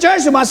 pumupunta sa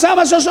church,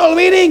 sumasama sa soul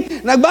winning,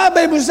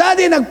 nagbabible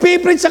study,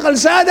 nagpipreach sa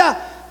kalsada.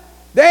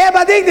 They have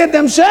addicted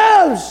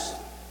themselves.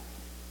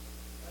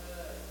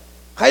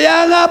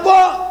 Kaya nga po,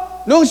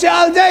 nung si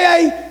Alday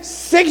ay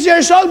 6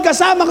 years old,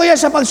 kasama ko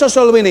yan sa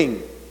pagso-soul winning.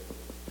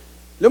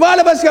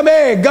 Lumalabas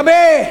kami,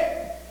 gabi.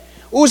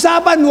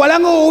 Usapan,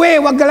 walang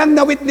uuwi, wag ka lang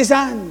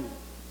na-witnessan.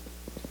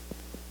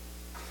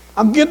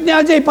 Ang cute ni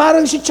Alday,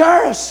 parang si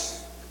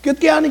Charles. Cute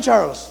kaya ni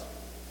Charles.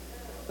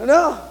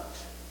 Ano?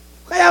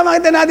 Kaya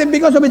makita natin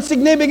because of its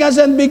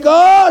significance and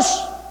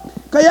because,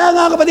 kaya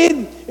nga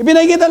kapatid,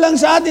 ipinakita lang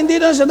sa atin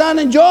dito sa daan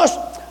ng Diyos,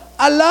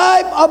 a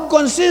life of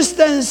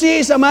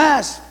consistency is a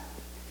must.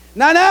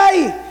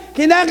 Nanay,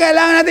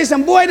 kinakailangan natin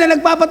isang buhay na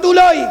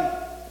nagpapatuloy.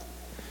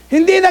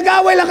 Hindi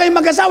nag-away lang kayo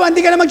mag-asawa,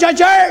 hindi ka na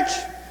mag-church.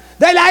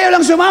 Dahil ayaw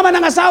lang sumama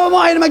ng asawa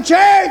mo, ayaw na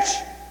mag-church.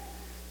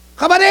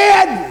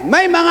 Kapatid,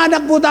 may mga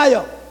anak po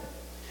tayo.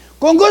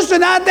 Kung gusto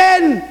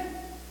natin,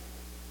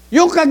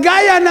 yung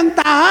kagaya ng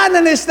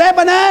tahanan ni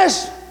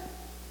Estebanas,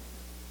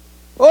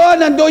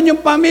 nandun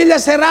yung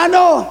pamilya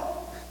Serrano,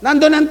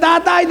 nandun ang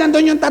tatay,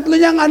 nandun yung 3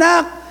 niyang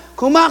anak,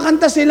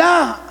 kumakanta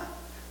sila.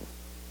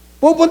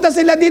 Pupunta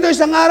sila dito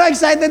isang araw,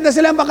 excited na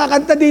sila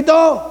makakanta dito.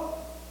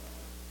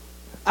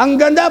 Ang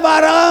ganda,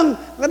 parang,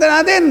 kanta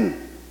natin,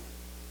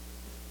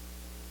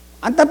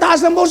 ang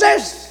tataas ng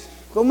boses.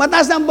 Kung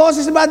mataas ng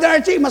boses si Brother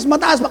Archie, mas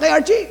mataas pa kay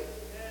Archie.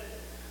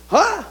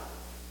 Ha?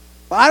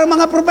 Parang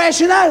mga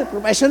professional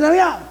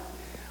yan.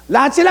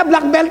 Lahat sila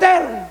black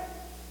belter.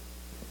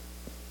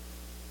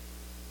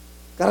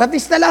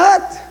 Karatista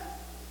lahat.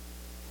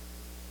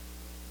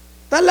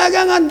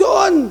 Talagang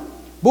andun.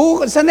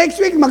 Sa next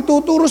week,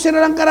 magtuturo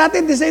sila ng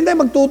karate. At the same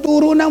time,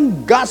 magtuturo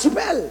ng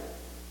gospel.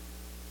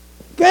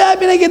 Kaya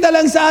pinakita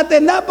lang sa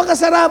atin,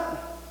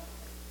 napakasarap.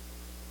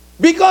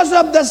 Because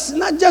of the,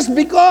 not just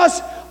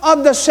because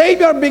of the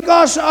Savior,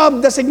 because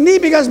of the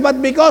significance, but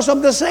because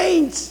of the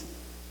saints.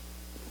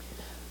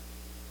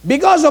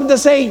 Because of the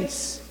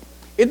saints.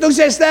 Itong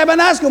si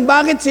Estebanas, kung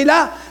bakit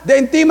sila, the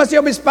intimacy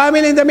of his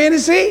family in the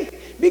ministry,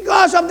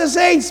 because of the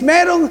saints.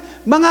 Merong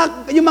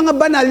yung mga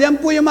banal, yan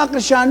po yung mga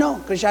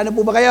Krisyano. Krisyano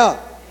po ba kayo?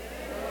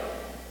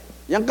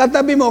 Yung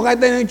katabi mo,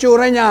 kahit yung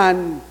tsura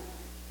niyan,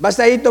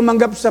 basta ito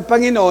manggap sa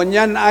Panginoon,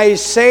 yan ay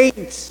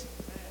saints.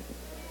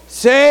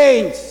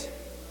 Saints.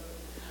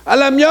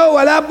 Alam nyo,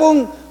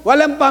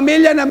 walang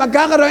pamilya na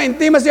magkakaroon ng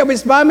intimacy of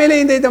his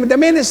family in the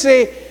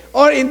ministry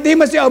or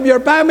intimacy of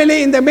your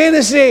family in the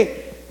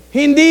ministry.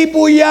 Hindi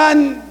po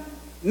yan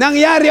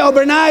nangyari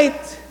overnight.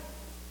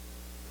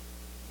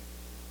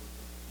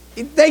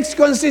 It takes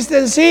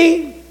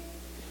consistency.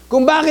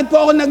 Kung bakit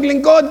po ako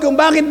naglingkod, kung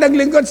bakit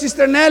naglingkod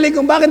Sister Nelly,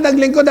 kung bakit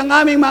naglingkod ang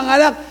aming mga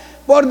anak,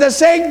 for the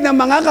sake ng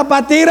mga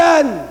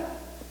kapatiran.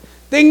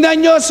 Tingnan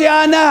nyo si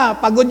Ana,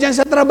 pagod yan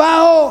sa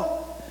trabaho,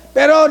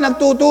 pero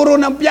nagtuturo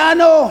ng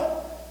piano.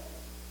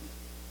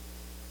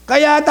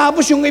 Kaya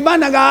tapos yung iba,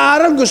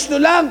 nag-aaral, gusto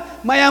lang,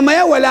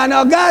 maya-maya, wala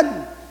na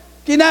agad.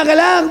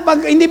 Kinakailangan, pag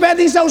hindi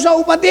pwedeng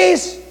sausaw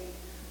patis,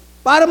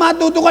 para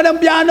matuto ka ng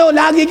piano,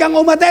 lagi kang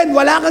umattend,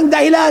 wala kang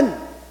dahilan.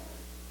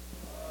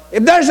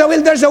 If there's a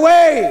will, there's a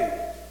way.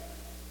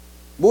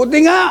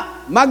 Buti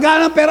nga,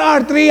 magkano per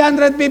hour?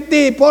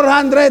 350,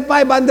 400,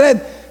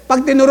 500,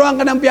 pag tinuruan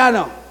ka ng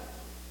piano.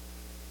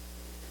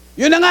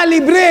 Yun na nga,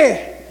 libre.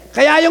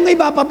 Kaya yung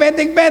iba,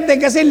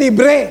 papetek-petek kasi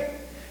libre.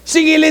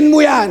 Singilin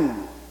mo yan.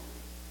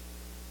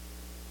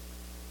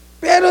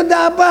 Pero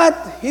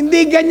dapat,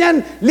 hindi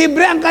ganyan,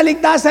 libre ang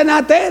kaligtasan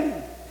natin.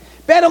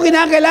 Pero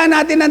kinakailangan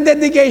natin ng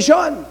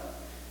dedication.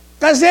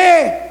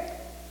 Kasi,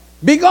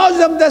 because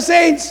of the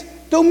saints,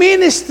 to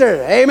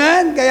minister.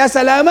 Amen? Kaya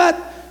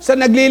salamat sa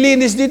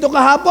naglilinis dito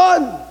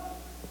kahapon.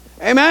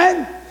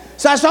 Amen?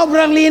 Sa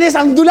sobrang linis,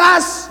 ang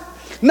dulas.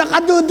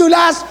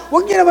 Nakadudulas.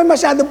 Huwag niyo naman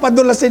masyadong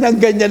padulasin ng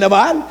ganyan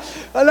naman.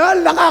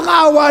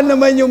 Nakakaawa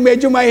naman yung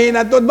medyo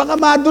mahina doon. Baka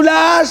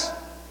madulas.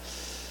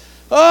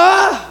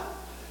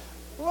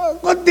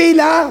 Kunti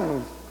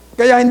lang.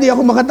 Kaya hindi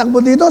ako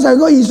makatakbo dito.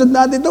 Sabi ko, isod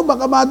natin ito.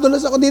 Baka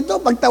madulas ako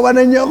dito.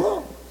 Pagtawanan niyo ako.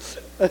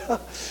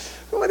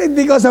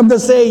 Because of the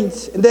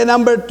saints. And then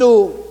number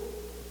 2,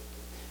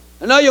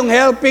 yung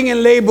helping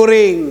and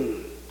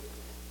laboring.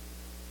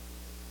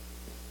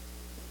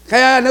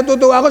 Kaya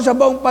natutuwa ako sa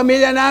buong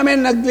pamilya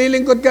namin,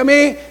 naglilingkod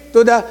kami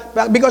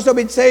because of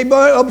its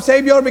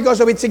Savior, because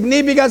of its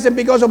significance, and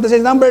because of the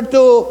number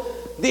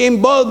 2, the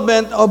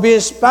involvement of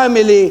his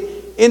family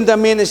in the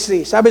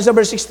ministry. Sabi sa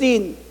verse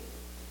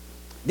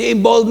 16, the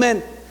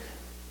involvement.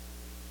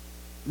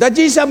 That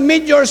ye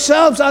submit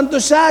yourselves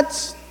unto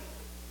such,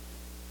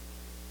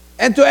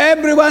 and to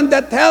everyone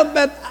that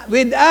helpeth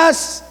with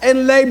us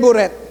and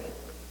laboreth.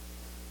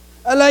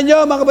 Alam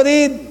nyo, mga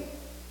kapatid,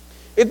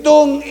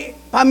 itong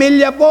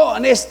pamilya po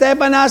ni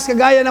Estebanas,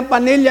 kagaya ng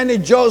pamilya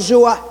ni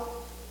Joshua,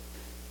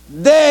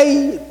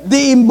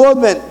 the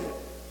involvement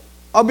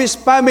of his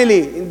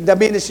family in the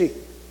ministry.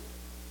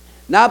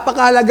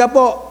 Napakahalaga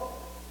po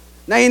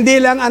na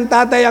hindi lang ang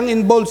tatay ang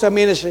involved sa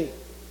ministry.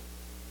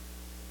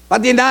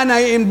 Pati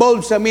nanay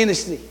involved sa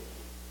ministry.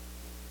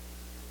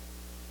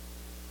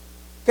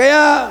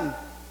 Kaya,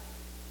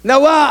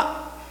 nawa,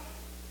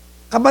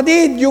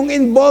 kapatid, yung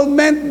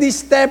involvement ni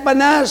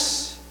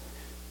Stepanas,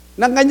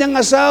 ng kanyang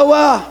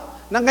asawa,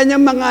 ng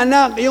kanyang mga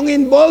anak, yung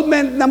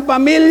involvement ng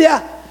pamilya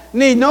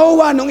ni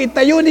Noah, nung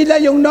itayo nila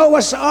yung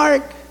Noah's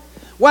Ark,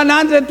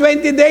 120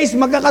 days,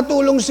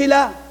 magkakatulong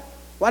sila.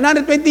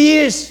 120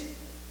 years.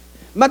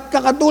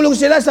 Magkakatulong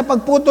sila sa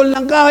pagputol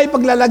ng kahoy,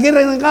 paglalagay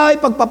ng kahoy,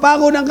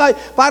 pagpapago ng kahoy,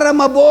 para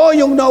mabuo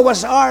yung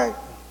Noah's Ark.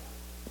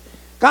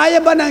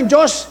 Kaya ba ng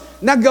Diyos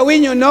na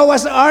gawin yung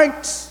Noah's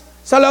Ark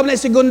sa loob ng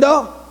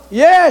segundo?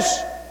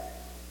 Yes!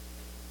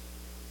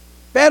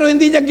 Pero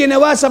hindi niya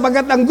ginawa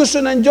sapagkat ang gusto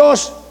ng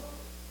Diyos,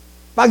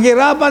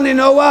 paghirapan ni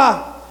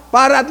Noah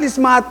para at least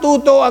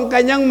matuto ang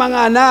kanyang mga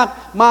anak,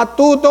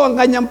 matuto ang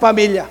kanyang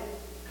pamilya.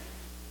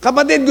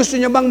 Kapatid, gusto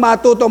niyo bang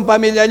matuto ang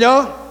pamilya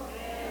niyo?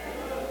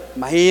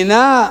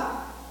 Mahina.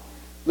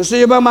 Gusto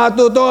niyo bang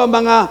matuto ang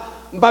mga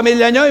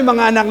pamilya niyo, yung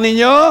mga anak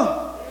ninyo?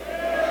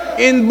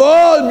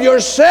 Involve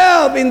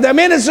yourself in the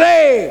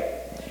ministry.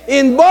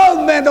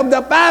 Involvement of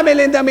the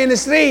family in the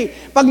ministry.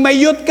 Pag may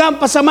youth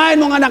camp, pasamahin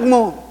mo ang anak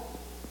mo.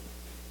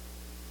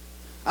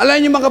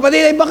 Alam niyo mga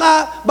kapatid,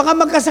 baka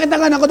magkasakit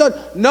ang anak ko doon.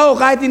 No,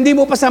 kahit hindi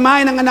mo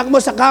pasamahin ang anak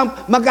mo sa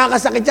camp,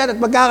 magkakasakit yan at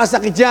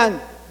magkakasakit yan.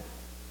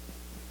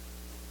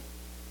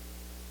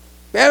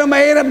 Pero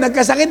mahirap,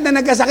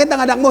 nagkasakit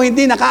ang anak mo,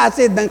 hindi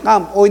naka-attend ng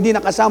camp o hindi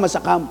nakasama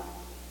sa camp.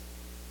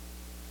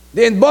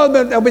 The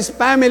involvement of his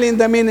family in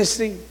the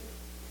ministry.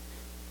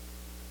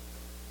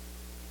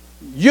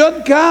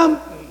 Youth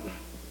camp,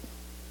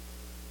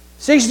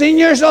 16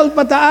 years old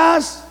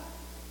pataas.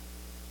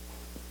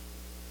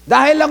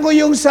 Dahil ako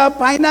yung sa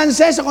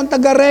finances, akong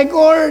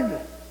taga-record.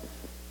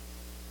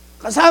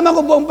 Kasama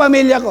ko buong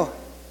pamilya ko.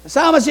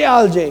 Kasama si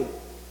LJ.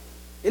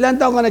 Ilan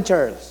taon ka na,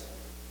 Charles?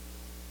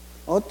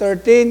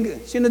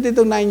 13. Sino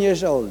dito 9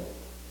 years old?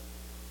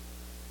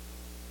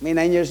 May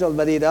 9 years old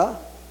ba dito?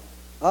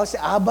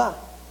 Si Aba.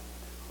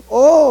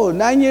 9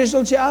 years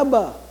old si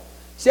Aba.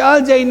 Si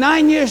LJ,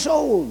 9 years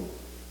old.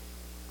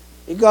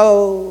 Ikaw,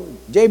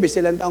 JB,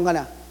 ilang taon ka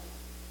na?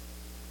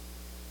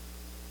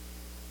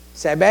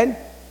 7?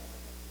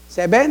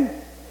 10?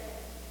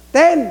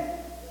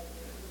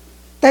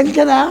 10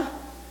 ka na?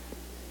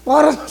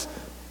 Parang,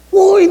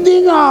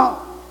 hindi nga.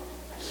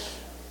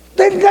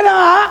 10 ka na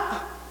nga?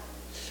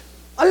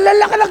 Ang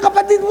lalaki ng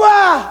kapatid mo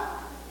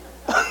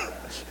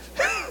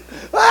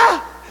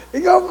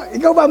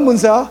Ikaw ba ang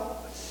bunso?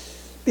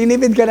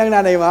 Tinipid ka ng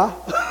nanay mo?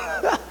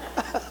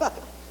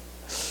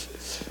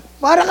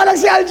 Para ka lang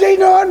si LJ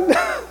noon.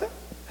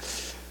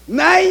 9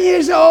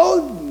 years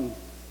old.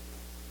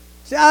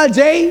 Si LJ,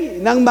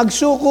 nang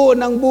magsuko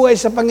ng buhay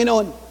sa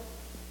Panginoon.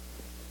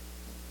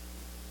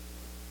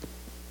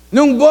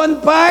 Nung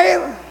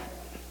bonfire,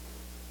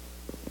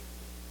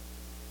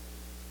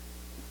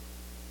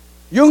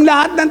 yung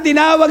lahat ng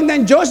tinawag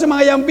ng Diyos sa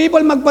mga young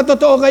people,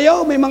 magpatotoo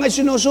kayo, may mga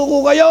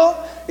sinusuko kayo,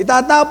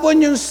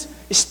 itatapon yung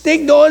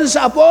stick doon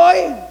sa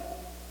apoy.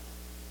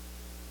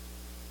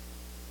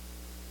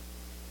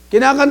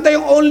 Kinakanta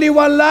yung Only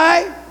One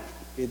Life.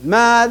 It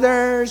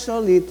matters so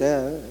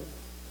little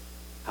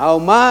how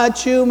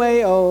much you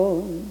may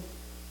own,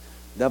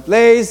 the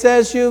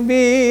places you've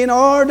been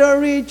or the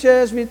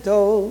riches we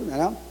told.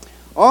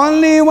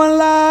 Only one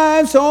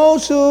life,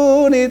 so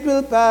soon it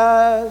will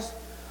pass.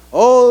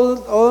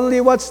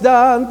 Only what's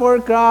done for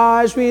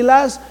Christ will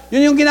last.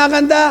 Yun yung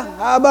kinakanta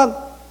habang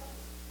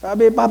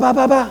sabi, Papa.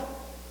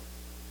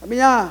 Sabi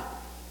niya,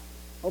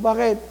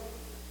 bakit?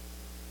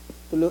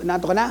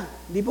 Nato ka na?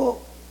 Hindi po.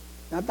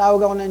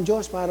 Natawag ako ng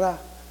Diyos para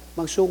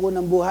magsuko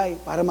ng buhay,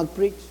 para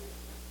mag-preach.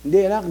 Hindi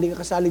anak, hindi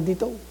ka kasali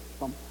dito.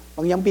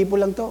 Pang young people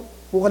lang to.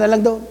 Puka na lang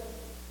doon.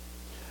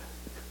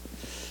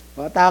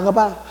 Bata ka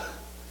pa.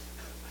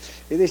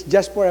 It is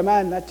just for a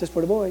man, not just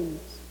for the boys.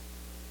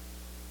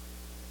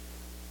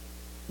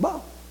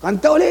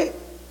 Kanta uli.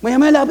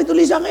 Maya-maya lapit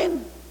uli sa akin.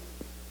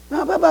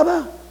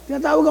 Baba.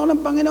 Tinatawag ako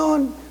ng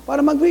Panginoon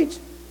para mag-preach.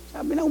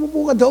 Sabi na,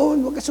 umupo ka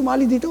doon. Huwag ka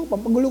sumali dito.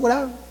 Pampagulo ko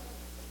lang.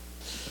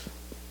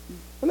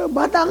 Wala,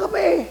 bata ka pa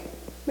eh.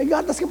 May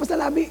gatas ka pa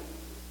sa labi.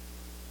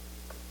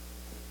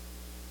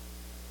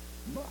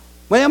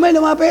 Maya-maya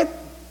lumapit.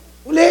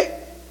 Uli.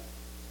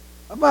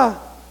 Papa,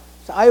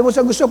 sa ayaw mo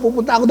sa gusto,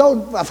 pupunta ako doon.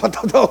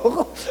 Papataw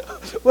ako.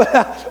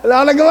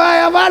 Wala akong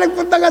nagawa.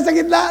 Nagpunta ka sa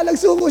gitna.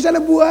 Nagsuko siya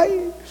ng buhay.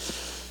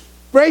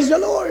 Praise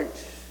the Lord.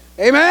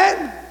 Amen?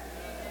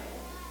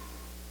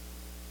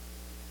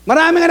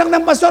 Maraming anak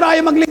ng pastor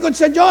ayaw maglingkod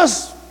sa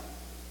Diyos.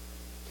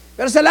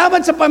 Pero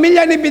salamat sa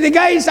pamilya na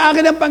ibinigay sa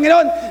akin ng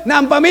Panginoon na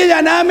ang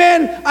pamilya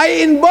namin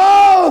ay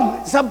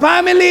involved sa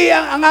family,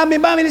 ang aming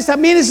family sa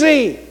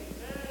ministry.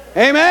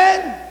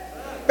 Amen?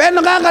 Pero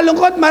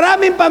nakakalungkot,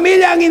 maraming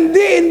pamilya ang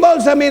hindi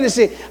involved sa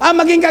ministry. Ang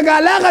maging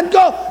kagalakan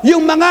ko,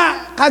 yung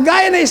mga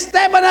kagaya na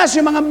Estebanas,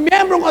 yung mga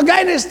miyembrong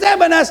kagaya na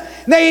Estebanas,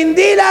 na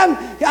hindi lang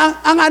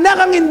ang anak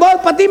ang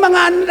involved, pati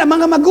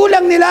mga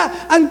magulang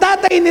nila, ang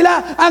tatay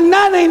nila, ang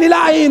nanay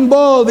nila ay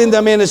involved in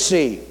the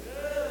ministry.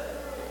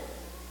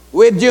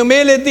 With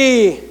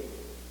humility,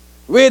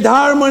 with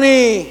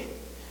harmony,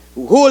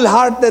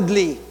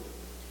 wholeheartedly.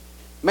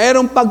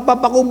 mayroong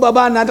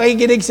pagpapakumbaba na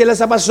nakikinig sila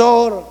sa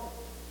pastor.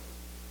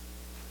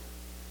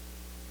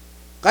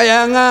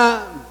 Kaya nga,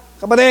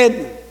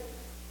 kapatid,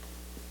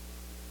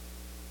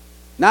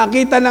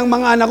 nakita ng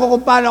mga anak ko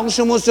kung paano ako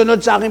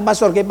sumusunod sa aking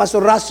pastor, kay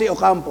Pastor Rassi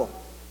Ocampo.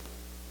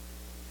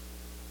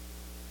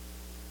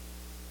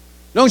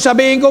 Nung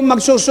sabihin ko,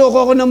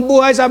 magsusuko ko ng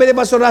buhay, sabi ni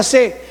Pastor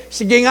Rassi,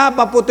 sige nga,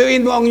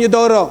 paputuin mo ang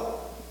Eudoro.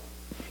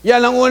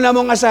 Yan ang una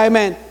mong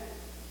assignment.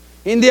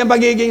 Hindi ang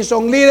pagiging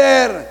song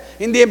leader,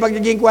 hindi ang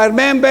pagiging choir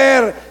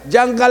member,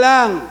 diyan ka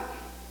lang.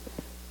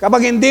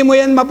 Kapag hindi mo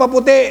yan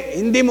mapaputi,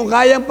 hindi mo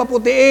kayang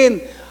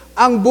paputiin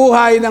ang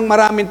buhay ng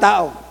maraming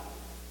tao.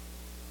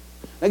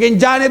 Naging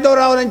janitor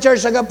ako ng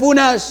church sa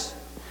Gapunas.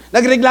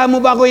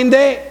 Nagreklamo ba ako?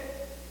 Hindi.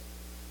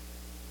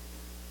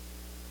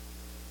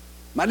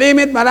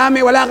 Malimit,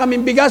 marami, wala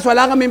kaming bigas,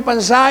 wala kaming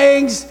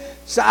pansahing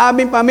sa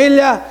aming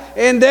pamilya.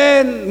 And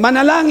then,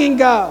 manalangin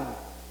ka.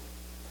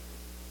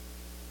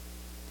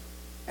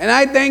 And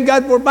I thank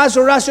God for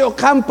Pastor Rassi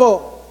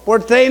Ocampo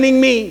for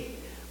training me,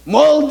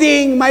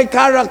 molding my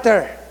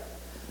character.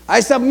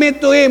 I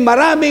submit to him,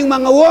 maraming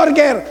mga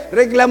worker,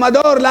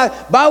 reklamador,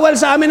 bawal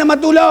sa amin na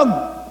matulog.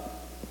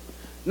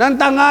 Nang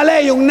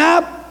tanghali, yung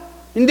nap,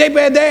 hindi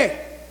pwede.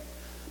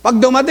 Pag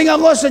dumating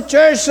ako sa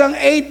church ng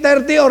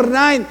 8:30 or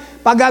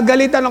 9,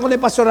 pagagalitan ako ni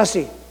Pastor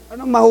Rassi.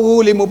 Anong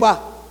mahuhuli mo pa?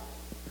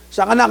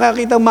 Saka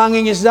nakakita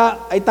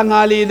mangingisda ay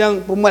tanghali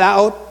ng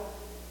pumalaot.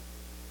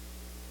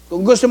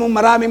 Kung gusto mong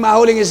maraming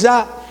mahuling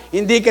isda,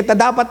 hindi kita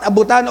dapat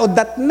abutan o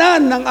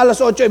datnan ng alas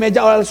 8:30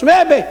 o alas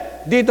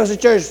 9 dito sa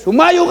church.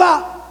 Humayo ka!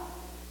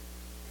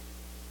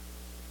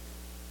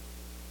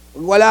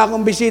 Pag wala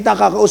akong bisita,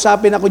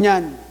 kakausapin ako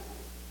niyan.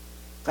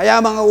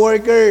 Kaya mga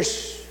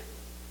workers,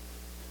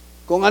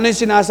 kung ano yung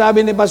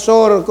sinasabi ni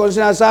Pastor, kung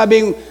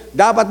sinasabing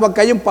dapat wag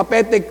kayong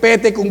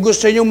papetek-petek kung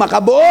gusto nyo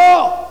makabuo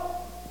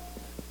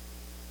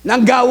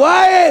ng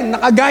gawain,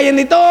 nakagaya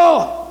nito.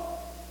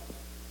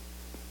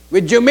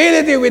 With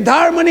humility, with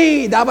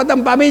harmony, dapat ang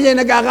pamilya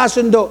ay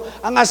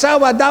nagkakasundo. Ang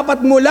asawa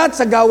dapat mulat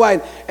sa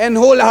gawain and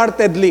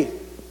wholeheartedly.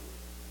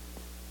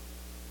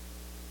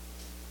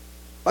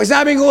 Pag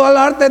sabing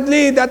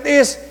wholeheartedly, that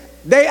is,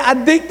 they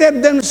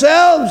addicted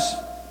themselves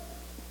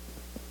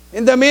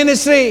in the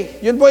ministry.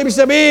 Yun po ibig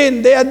sabihin,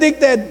 they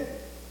addicted.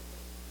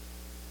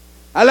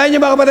 Alam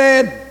niyo ba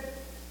kapatid?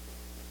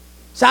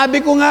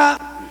 Sabi ko nga,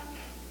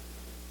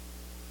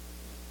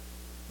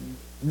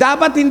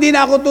 dapat hindi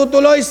na ako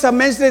tutuloy sa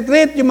men's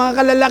retreat, yung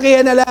mga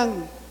kalalakihan na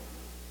lang.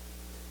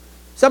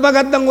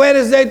 Sapagat ng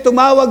Wednesday,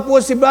 tumawag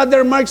po si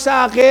Brother Mark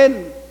sa akin,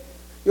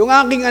 yung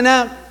aking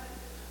anak.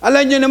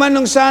 Alam niyo naman,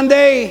 nung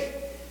Sunday,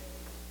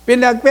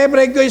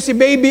 pinagpe-pray ko si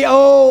Baby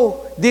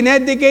O,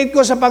 dinedicate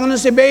ko sa Panginoon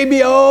si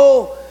Baby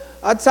O,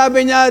 at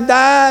sabi niya,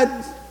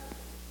 Dad,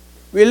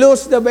 we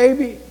lose the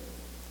baby.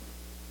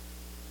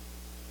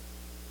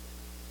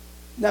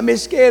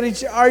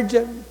 Na-miscarriage si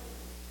Arjan.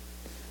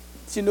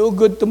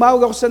 Sinugod,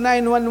 tumawag ako sa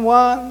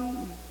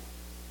 911.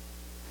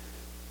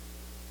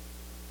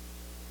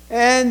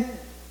 And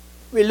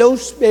we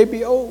lost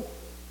Baby O.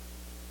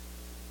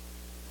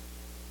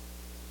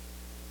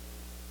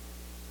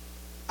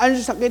 Ang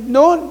sakit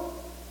noon.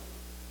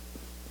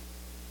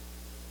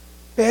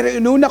 Pero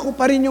inuna ko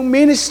pa rin yung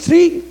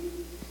ministry.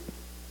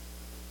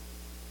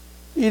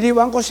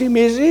 Iniwan ko si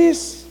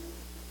Mrs.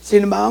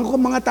 Sinamahan ko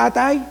mga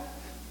tatay.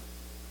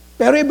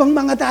 Pero ibang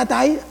mga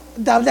tatay,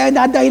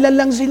 dadahilan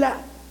lang sila.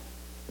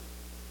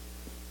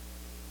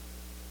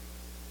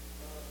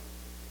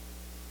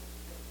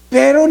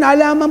 Pero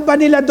nalaman pa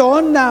nila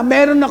doon na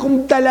meron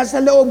akong dala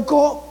sa loob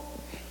ko.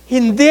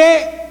 Hindi.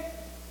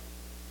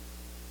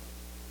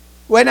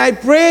 When I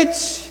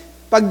preach,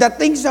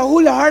 pagdating sa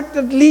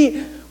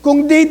wholeheartedly,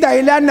 kung di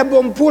dahilan na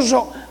buong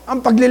puso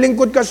ang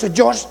paglilingkod ka sa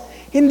Diyos,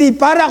 hindi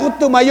para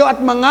ako tumayo at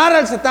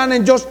mangaral sa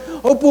tanan ng Diyos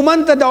o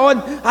pumunta doon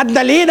at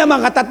dalhin ang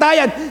mga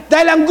katatayan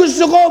dahil ang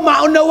gusto ko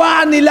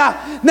maunawaan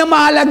nila na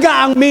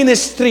mahalaga ang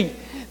ministry.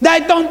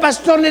 Dahil itong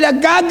pastor nila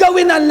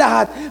gagawin ang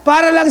lahat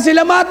para lang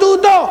sila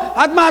matuto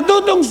at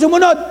matutong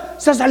sumunod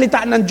sa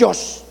salita ng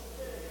Diyos.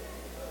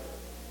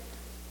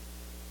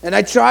 And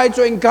I try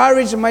to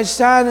encourage my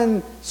son and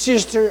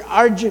sister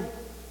Arjun.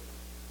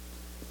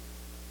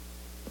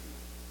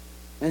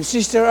 And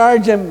Sister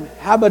Arjun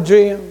have a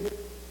dream.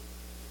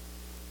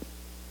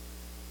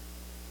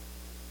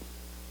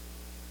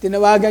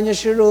 Tinawagan niya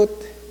si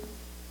Ruth.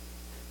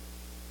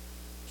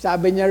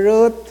 Sabi niya,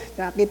 Ruth,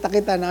 nakita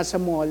kita nasa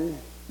mall.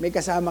 May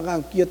kasama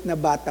kang cute na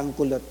batang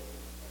kulot.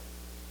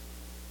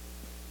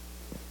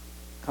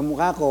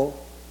 Kamukha ko,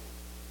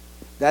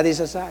 that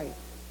is a sign.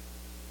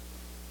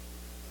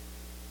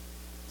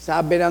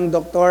 Sabi ng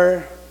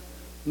doktor,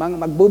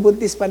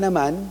 magbubuntis pa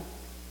naman,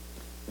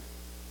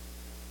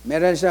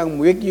 meron siyang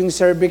weak yung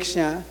cervix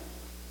niya.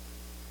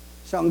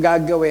 So ang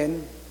gagawin,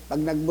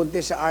 pag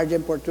nagbuntis sa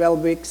Argent for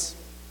 12 weeks,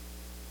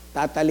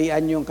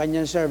 tatalian yung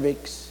kanyang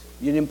cervix.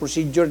 Yun yung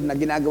procedure na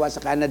ginagawa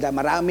sa Canada.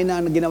 Marami na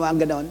ginawa ang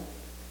ganon.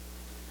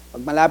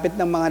 Pag malapit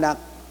ng mga anak,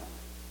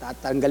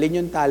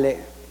 tatanggalin yung tali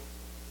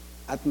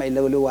at may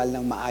luluwal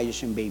ng maayos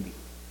yung baby.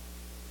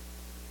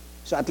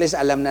 So at least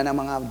alam na ng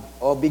mga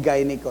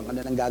bigay ko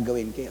ano nang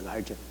gagawin kay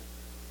Arjun.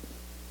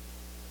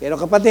 Pero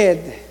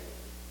kapatid,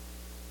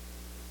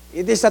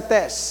 it is a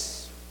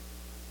test.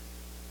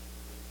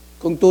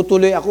 Kung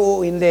tutuloy ako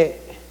o hindi.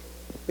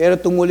 Pero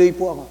tumuloy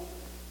po ako.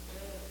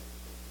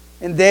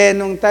 And then,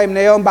 nung time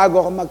na yon, bago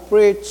ako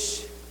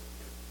mag-preach,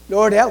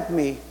 Lord help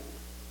me.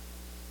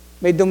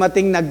 May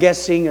dumating na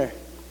guest singer.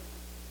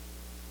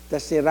 The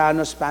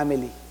Serranos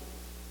family.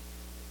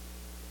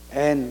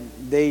 And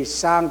they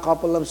sang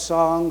couple of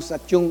songs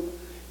at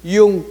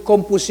yung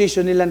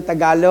composition nilang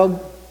Tagalog,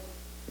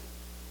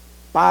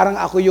 parang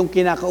ako yung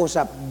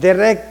kinakausap.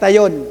 Direkta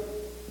yun.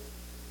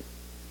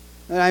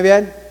 Ano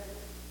yan?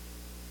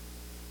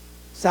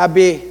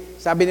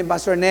 Sabi ni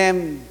Pastor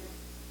Nem,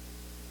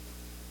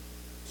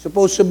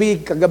 supposed to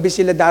be, kagabi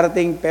sila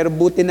darating, pero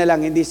buti na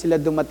lang, hindi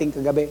sila dumating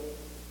kagabi.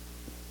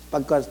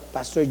 Pagka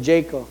Pastor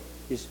Jacob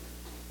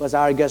was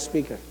our guest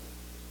speaker.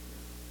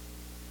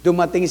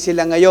 Dumating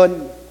sila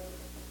ngayon,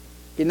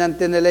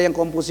 kinanta nila yung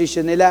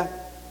composition nila,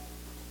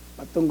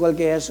 patungkol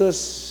kay Jesus,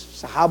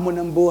 sa hamon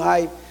ng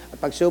buhay, at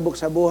pagsubok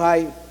sa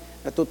buhay,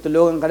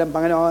 natutulungan ka ng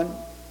Panginoon.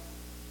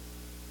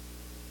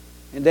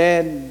 And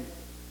then,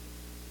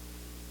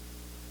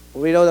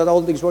 we know that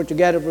all things work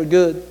together for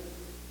good.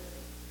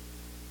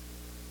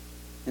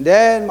 And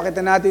then,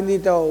 makita natin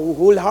dito,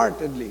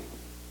 wholeheartedly.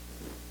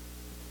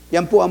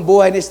 Yan po ang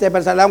buhay ni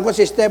Stephanas. Alam ko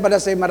si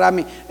Stephanas ay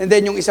marami. And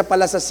then, yung isa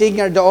pala sa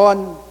singer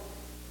doon,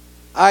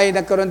 ay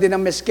nagkaroon din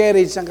ng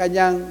miscarriage ang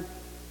kanyang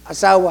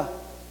asawa.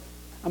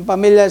 Ang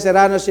pamilya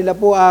Serrano, sila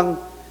po ang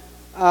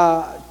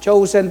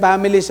chosen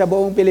family sa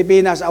buong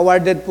Pilipinas.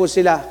 Awarded po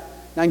sila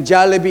ng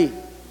Jollibee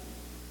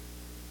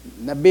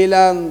na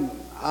bilang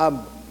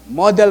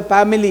model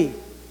family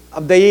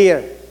of the year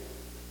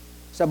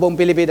sa buong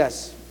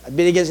Pilipinas. At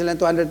binigyan sila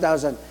ng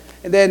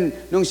 200,000. And then,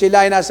 nung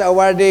sila ay nasa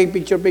awarding,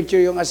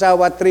 picture-picture yung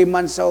asawa, 3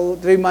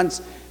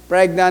 months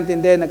pregnant,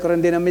 and then nagkaroon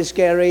din ng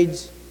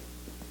miscarriage.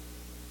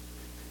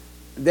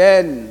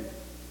 Then,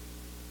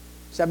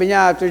 sabi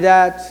niya, after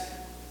that,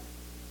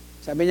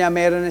 sabi niya,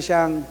 meron na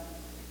siyang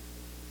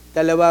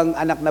 2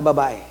 anak na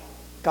babae.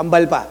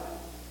 Kambal pa.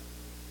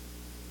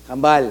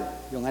 Kambal,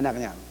 yung anak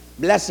niya.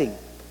 Blessing.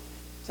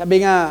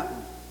 Sabi nga,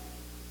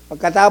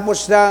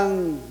 pagkatapos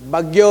ng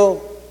bagyo,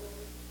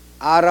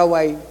 araw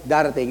ay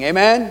darating.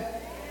 Amen?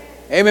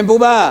 Amen po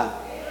ba?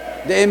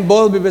 Amen. The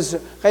involvement.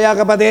 Kaya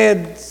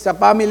kapatid, sa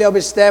family of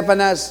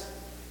Stephanas,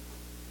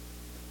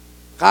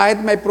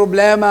 kahit may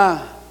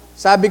problema,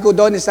 sabi ko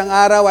doon isang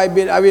araw, I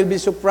will be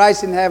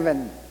surprised in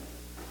heaven.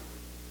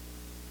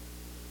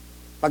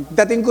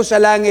 Pagdating ko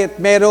sa langit,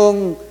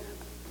 merong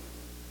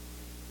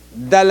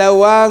 2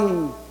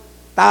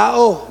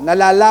 tao na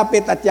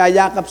lalapit at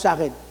yayakap sa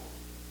akin.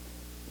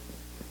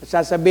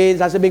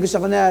 Sasabihin ko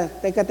sa kanya,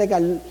 teka,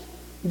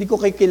 hindi ko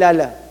kayo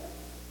kilala.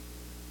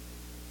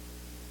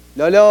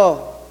 Lolo.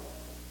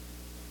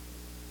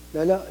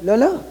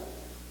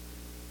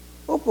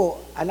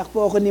 Opo, anak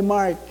po ako ni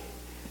Mark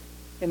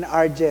and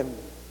Arjem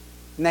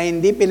na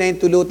hindi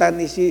pinahintulutan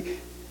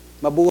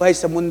mabuhay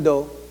sa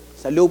mundo,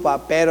 sa lupa,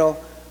 pero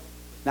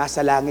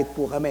nasa langit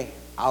po kami.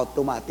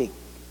 Automatic.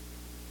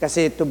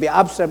 Kasi to be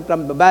absent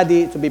from the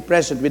body, to be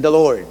present with the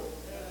Lord.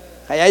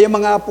 Kaya yung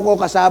mga apo ko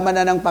kasama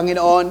na ng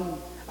Panginoon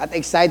at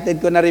excited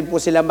ko na rin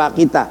po sila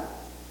makita.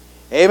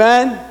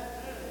 Amen?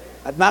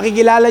 At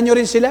makikilala nyo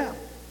rin sila.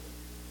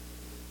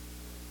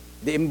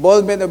 The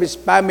involvement of his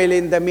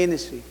family in the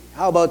ministry.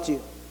 How about you?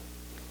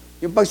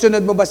 Yung pagsunod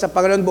mo ba sa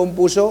Panginoon buong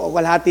puso o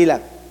kalahati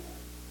lang?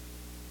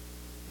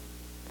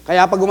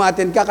 Kaya pag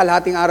umaten ka,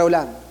 kalahating araw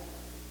lang.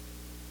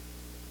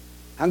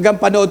 Hanggang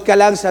panood ka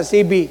lang sa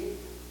CB,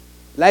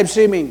 live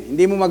streaming,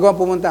 hindi mo magawa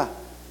pumunta.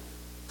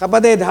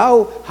 Kapatid,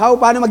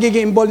 paano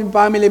magiging involved yung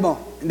family mo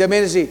in the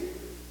ministry?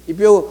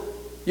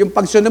 Yung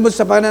pagsunod mo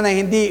sa Panginoon ay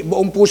hindi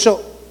buong puso,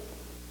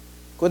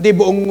 kundi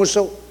buong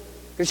nguso.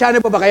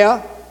 Kristyano po ba kayo?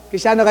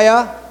 Kristyano kayo?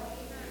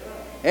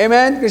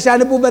 Amen?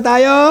 Kristyano po ba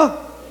tayo?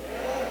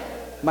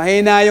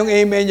 Mahina yung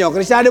amen nyo.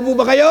 Kristyano po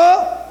ba kayo?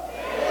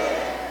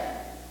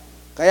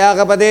 Kaya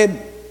kapatid,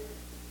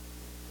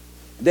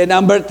 the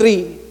number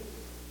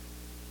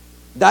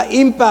 3, the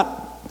impact.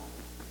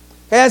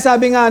 Kaya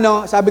sabi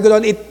ko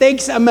doon, it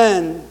takes a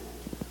man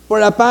for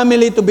a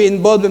family to be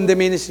involved in the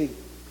ministry.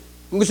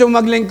 Kung gusto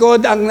mo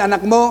maglingkod ang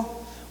anak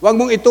mo, huwag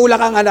mong itulak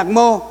ang anak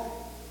mo.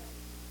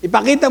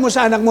 Ipakita mo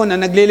sa anak mo na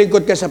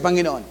naglilingkod ka sa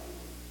Panginoon.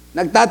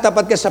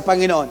 Nagtatapat ka sa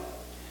Panginoon.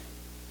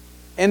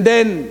 And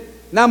then,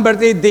 number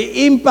 3,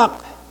 the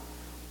impact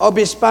of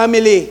his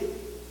family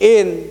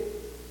in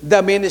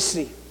the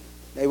ministry.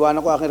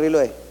 Naiwanan ko aking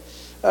relo eh.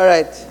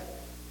 Alright.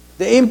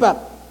 The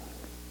impact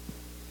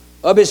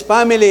of his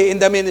family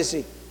in the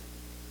ministry.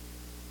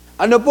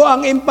 Ano po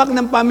ang impact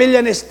ng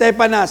pamilya ni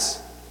Stephanas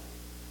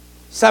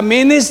sa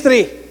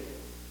ministry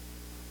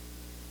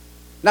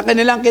na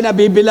kanilang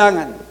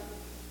kinabibilangan?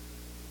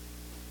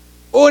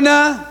 Una,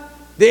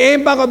 the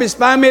impact of his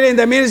family in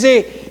the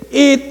ministry,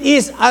 it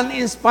is an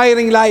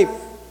inspiring life.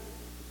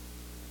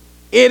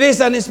 It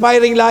is an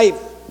inspiring life.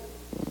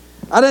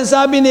 At ang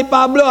sabi ni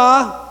Pablo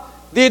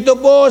dito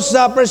po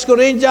sa 1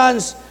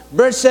 Corinthians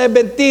verse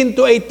 17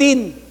 to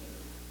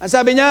 18. Ang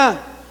sabi niya,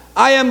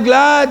 I am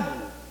glad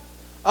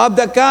of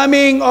the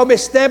coming of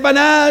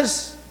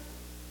Stephanas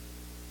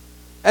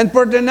and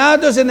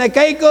Fortunatus and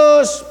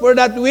Achaicus, for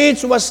that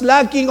which was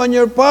lacking on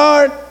your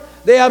part,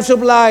 they have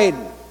supplied.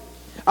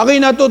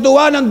 Ako'y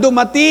natutuwa nang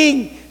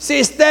dumating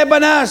si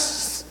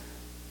Stephanas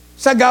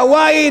sa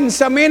gawain,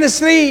 sa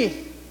ministry,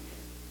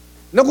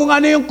 na kung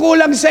ano yung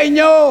kulang sa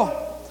inyo,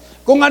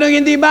 kung ano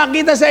yung hindi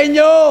makita sa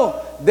inyo,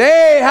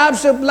 they have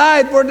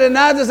supplied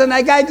Fortunatus and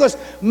Achaicus.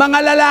 Mga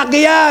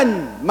lalaki yan,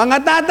 mga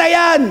tatay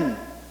yan.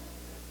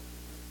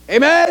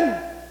 Amen?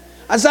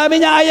 Ang sabi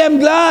niya, I am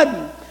glad.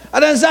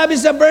 At ang sabi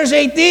sa verse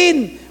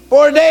 18,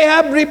 for they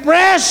have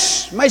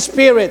refreshed my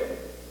spirit.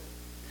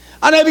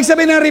 Ano ibig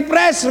sabihin ng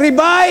refresh?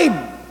 Revive.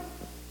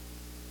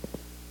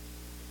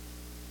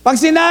 Pag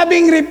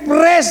sinabing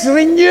refresh,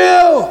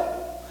 renew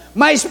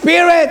my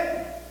spirit.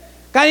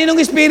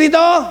 Kaninong espiritu?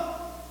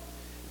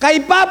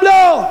 Kay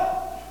Pablo.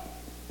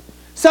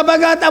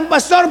 Sabagat ang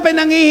pastor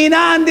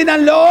pinanghihinaan din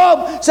ang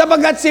loob,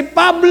 sabagat si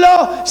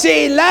Pablo,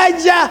 si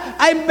Elijah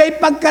ay may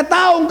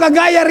pagkataong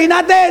kagaya rin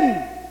natin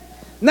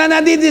na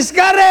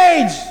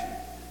nadi-discourage.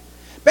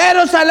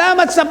 Pero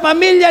salamat sa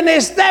pamilya ni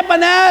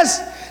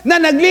Stephanas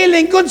na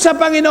naglilingkod sa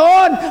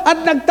Panginoon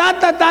at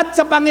nagtatatat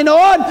sa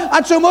Panginoon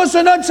at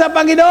sumusunod sa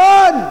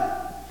Panginoon.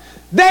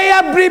 They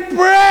have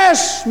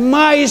refreshed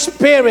my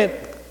spirit.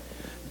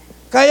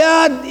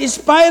 Kaya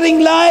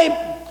inspiring life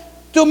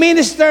to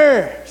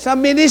minister, sa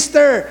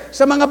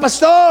mga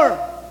pastor.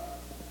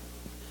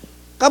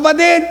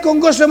 Kapatid,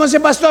 kung gusto mo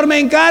si pastor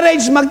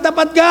ma-encourage,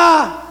 magtapat ka.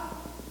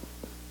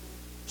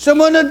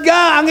 Sumunod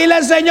ka. Ang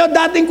ilan sa inyo,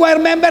 dating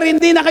choir member,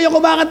 hindi na kayo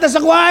kumakanta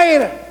sa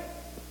choir.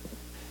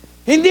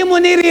 Hindi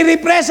mo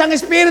nire-repress ang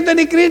espiritu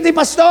ni Kristi,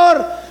 pastor,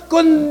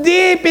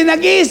 kundi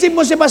pinag-iisip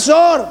mo si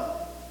pastor.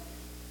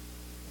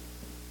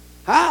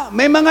 Ha?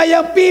 May mga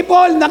young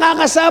people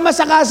nakakasama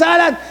sa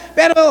kasalan,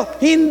 pero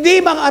hindi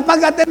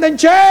makapag-attend ng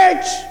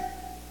church.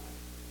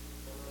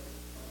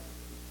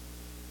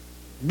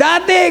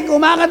 Dati,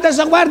 kumakanta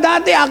sa choir,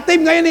 dati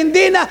active, ngayon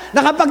hindi na.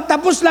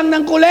 Nakapagtapos lang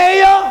ng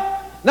koleyo,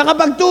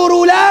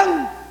 nakapagturo lang.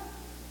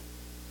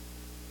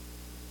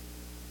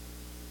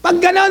 Pag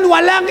ganon,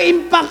 walang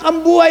impact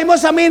ang buhay mo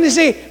sa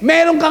ministry,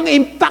 meron kang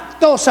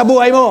impacto sa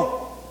buhay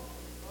mo.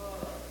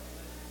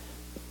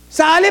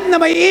 Sa halip na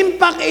may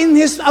impact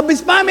of his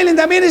family in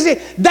the ministry,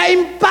 the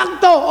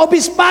impacto of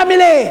his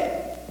family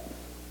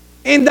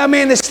in the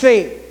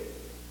ministry.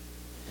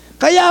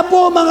 Kaya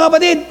po mga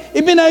kapatid,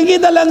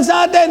 ipinakikita lang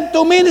sa atin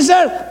to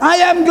minister,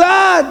 I am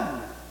glad.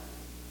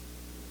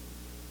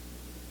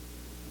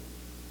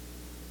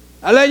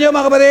 Alam niyo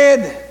mga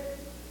kapatid,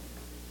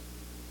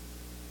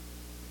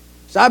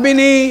 sabi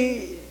ni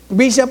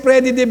Bishop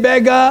Freddy de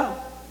Vega,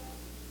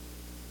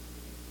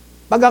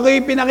 pag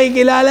ako'y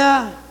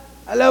pinakikilala,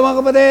 alam mga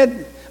kapatid,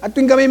 at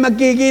tuwing kami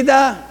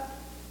magkikita,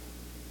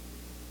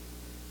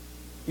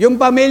 yung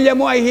pamilya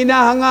mo ay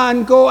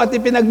hinahangaan ko at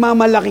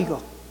ipinagmamalaki ko.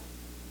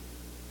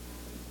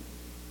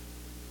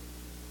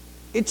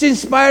 It's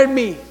inspired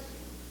me,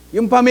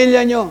 yung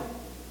pamilya nyo,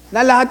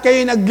 na lahat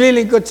kayo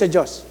naglilingkod sa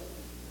Diyos.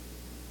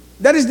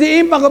 That is the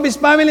impact of his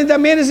family in the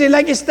ministry,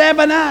 like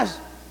Stephanas.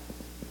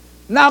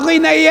 Na ako'y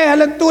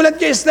naiyahalag tulad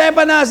kay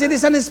Stephanas. It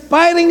is an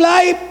inspiring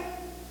life.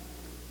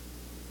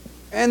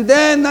 And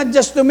then, not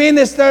just to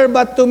minister,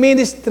 but to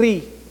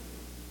ministry.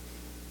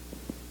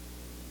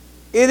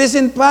 It is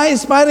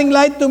inspiring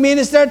life to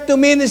minister, to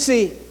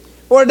ministry.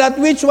 For that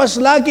which was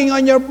lacking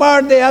on your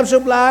part, they have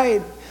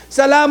supplied.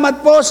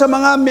 Salamat po sa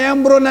mga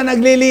miyembro na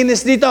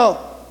naglilinis dito.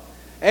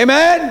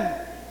 Amen?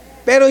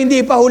 Pero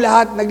hindi pa ho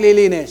lahat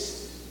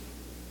naglilinis.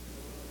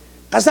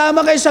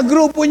 Kasama kayo sa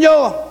grupo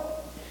nyo,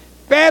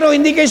 pero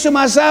hindi kayo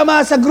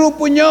sumasama sa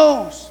grupo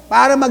nyo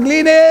para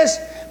maglinis,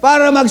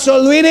 para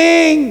mag-soul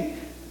winning,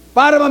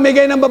 para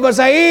mamigay ng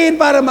babasahin,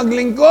 para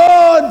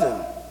maglingkod.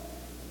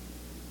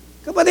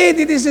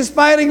 Kapatid, it is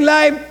inspiring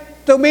life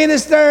to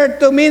minister,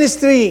 to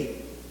ministry.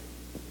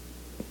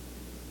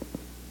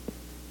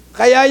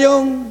 Kaya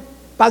yung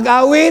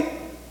pag-awit,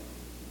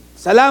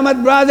 salamat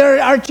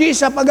Brother Archie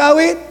sa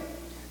pag-awit,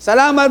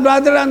 salamat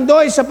Brother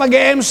Andoy sa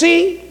pag-MC,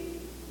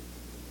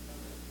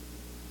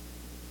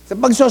 sa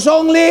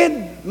pagsosong lead,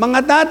 mga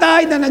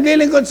tatay na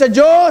naglilingkod sa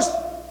Diyos.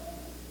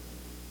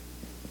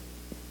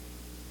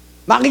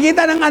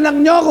 Makikita ng anak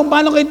nyo kung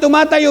paano kayo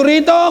tumatayo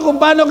rito, kung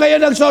paano kayo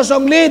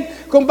nagsosong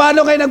lead, kung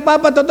paano kayo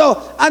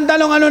nagpapatoto. Ang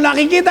tanong, ano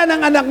nakikita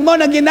ng anak mo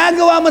na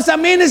ginagawa mo sa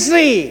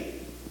ministry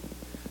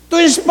to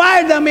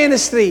inspire the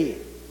ministry.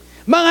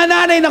 Mga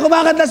nanay na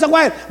kumakanta sa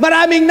choir,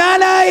 maraming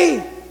nanay.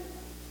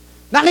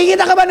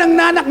 Nakikita ka ba ng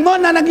nanak mo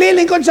na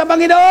naglilingkod sa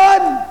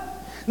Panginoon?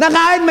 Na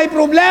kahit may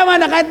problema,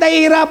 na kahit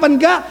nahihirapan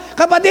ka,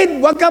 kapatid,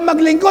 huwag kang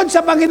maglingkod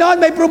sa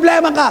Panginoon, may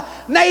problema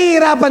ka,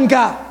 nahihirapan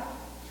ka.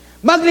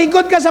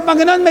 Maglingkod ka sa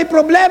Panginoon, may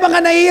problema ka,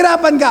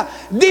 nahihirapan ka.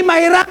 Di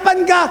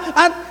mahirapan ka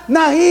at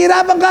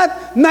nahihirapan ka at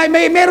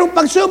mayroong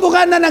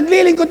pagsubukan na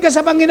naglilingkod ka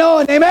sa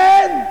Panginoon.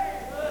 Amen?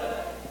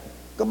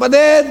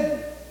 Kapatid,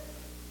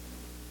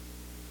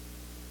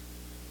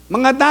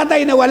 mga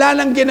tatay na wala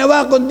nang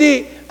ginawa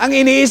kundi ang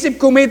iniisip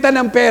kumita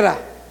ng pera.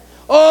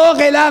 Oo,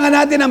 kailangan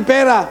natin ng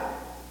pera.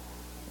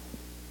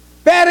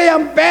 Pero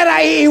yung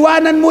pera,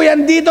 iiwanan mo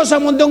yan dito sa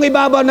mundong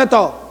ibabaw na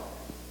to.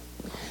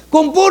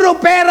 Kung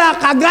puro pera,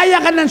 kagaya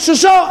ka ng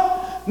suso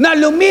na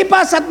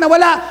lumipas at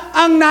nawala,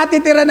 ang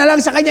natitira na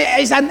lang sa kanya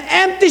is an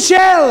empty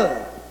shell.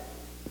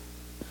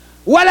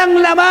 Walang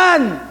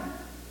laman.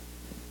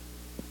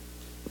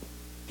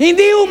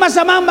 Hindi mo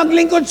masamang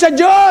maglingkod sa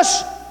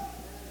Diyos.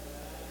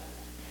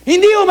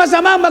 Hindi mo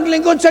masamang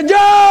maglingkod sa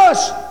Diyos.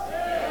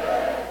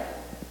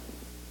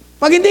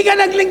 Pag hindi ka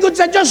naglingkod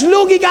sa Diyos,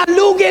 lugi ka,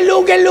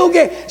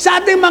 lugi.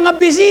 Sa ating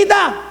mga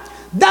bisita,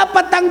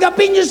 dapat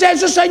tanggapin niyo si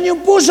Jesus sa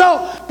inyong puso.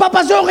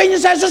 Papasukin niyo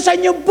si Jesus sa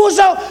inyong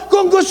puso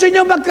kung gusto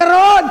niyo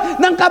magkaroon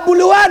ng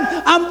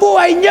kabuluhan ang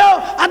buhay niyo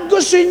at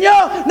gusto niyo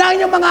na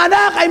inyong mga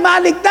anak ay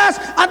maligtas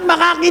at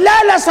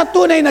makakilala sa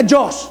tunay na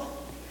Diyos.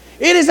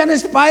 It is an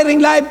inspiring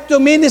life to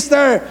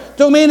minister,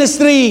 to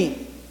ministry,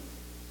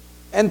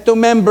 and to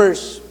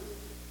members.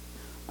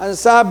 Ang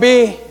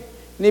sabi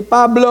ni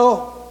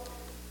Pablo,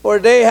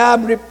 for they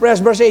have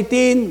repressed, verse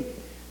 18,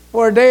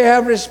 for they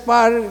have repressed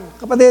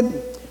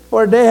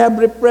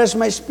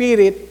my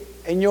spirit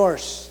and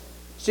yours.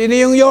 Sino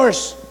yung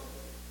yours?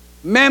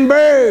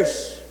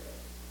 Members.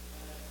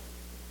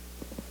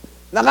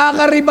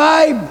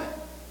 Nakaka-revive.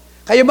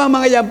 Kayo ba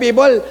mga young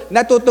people,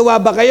 natutuwa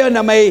ba kayo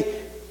na may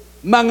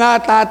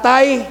mga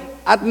tatay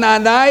at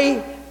nanay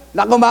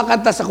na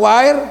kumakanta sa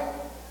choir?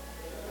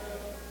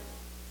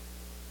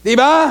 Di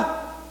ba?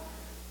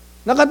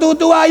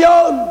 Nakatutuwa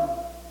yun.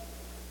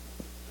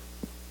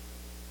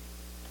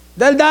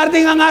 Dahil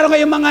darating ang araw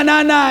kayong mga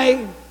nanay,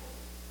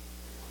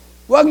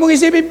 huwag mong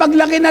isipin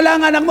paglaki na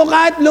lang anak mo,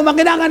 kahit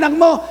lumaki na ang anak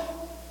mo,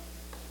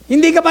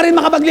 hindi ka pa rin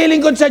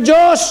makapaglilingkod sa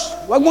Diyos.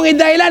 Huwag mong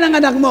idahilan ang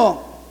anak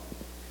mo.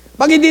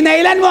 Pag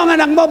idinahilan mo ang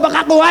anak mo,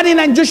 baka kuhanin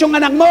ng Diyos yung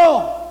anak mo.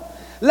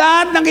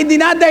 Lahat ng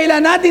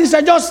idinadahilan natin sa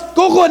Diyos,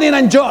 kukunin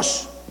ng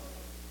Diyos.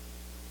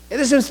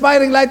 It is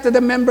inspiring light to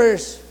the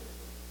members.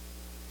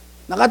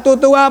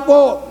 Nakatutuwa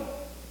po.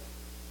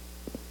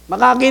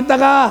 Makakita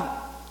ka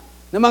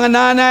ng mga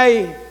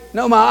nanay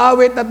na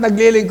umaawit at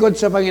naglilingkod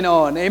sa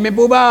Panginoon. Amen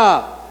po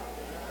ba?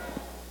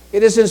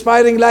 It is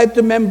inspiring light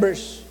to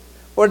members.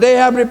 For they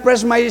have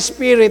repressed my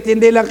spirit,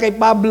 hindi lang kay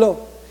Pablo,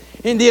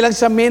 hindi lang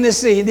sa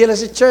ministry, hindi lang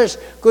sa church,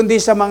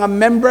 kundi sa mga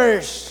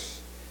members,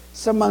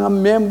 sa mga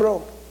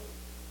membro.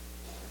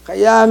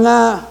 Kaya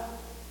nga,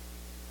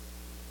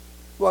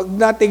 huwag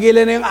na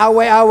tigilan na yung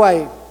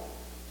away-away.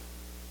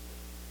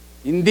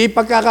 Hindi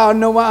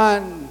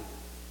pagkakaunawaan,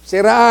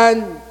 siraan.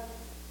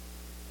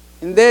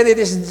 And then it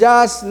is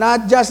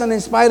not just an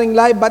inspiring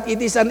life, but it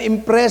is an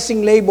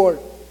impressing labor.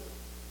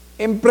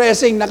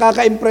 Impressing,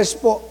 nakaka-impress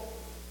po.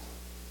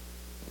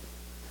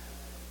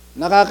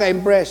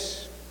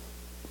 Nakaka-impress.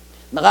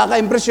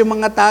 Nakaka-impress yung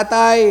mga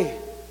tatay.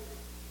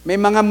 May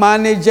mga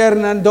manager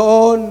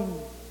nandoon.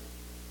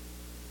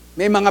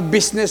 May mga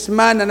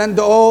businessman na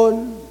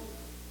nandoon.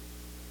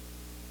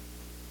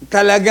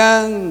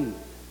 Talagang,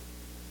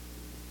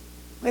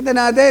 kita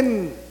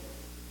natin,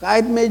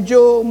 kahit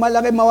medyo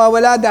malaki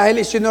mawawala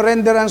dahil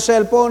isinurrender ang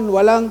cellphone,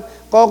 walang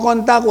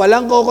kokontak,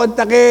 walang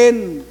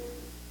kokontakin.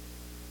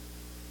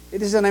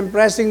 It is an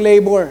impressing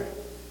labor.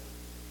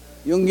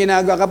 Yung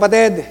ginagawa,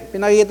 kapatid,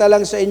 pinakita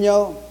lang sa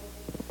inyo,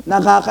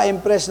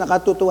 nakaka-impress,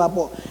 nakatutuwa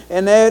po.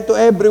 And to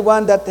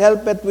everyone that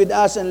helpeth with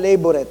us and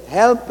laboreth,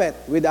 helpeth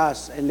with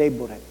us and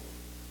laboreth.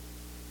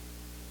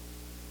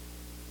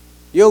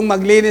 Yung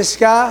maglinis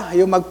ka,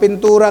 yung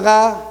magpintura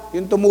ka,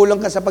 yung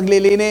tumulong ka sa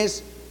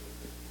paglilinis,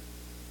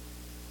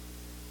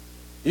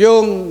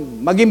 yung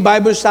maging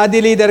Bible study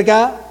leader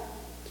ka,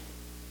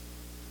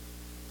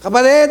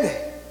 kapatid,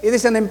 it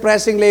is an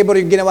impressing labor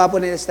yung ginawa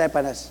po ni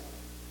Stephanas.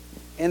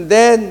 And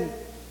then,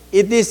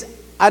 it is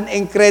an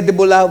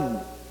incredible love.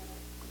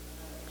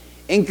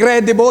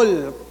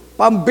 Incredible,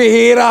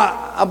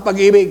 pambihira ang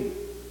pag-ibig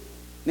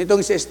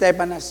nitong si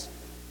Stephanas.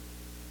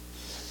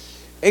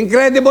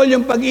 Incredible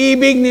yung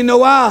pag-ibig ni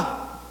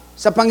Noah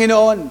sa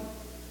Panginoon.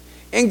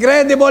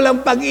 Incredible ang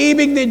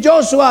pag-ibig ni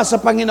Joshua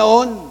sa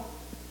Panginoon.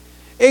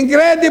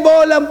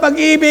 Incredible ang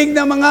pag-ibig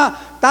ng mga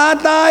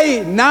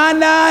tatay,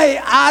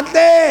 nanay,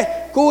 ate,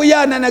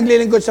 kuya na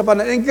naglilingkod sa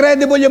Panginoon.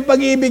 Incredible yung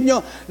pag-ibig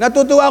nyo.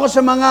 Natutuwa ako sa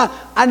mga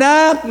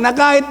anak na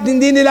kahit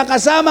hindi nila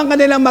kasama ang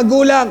kanilang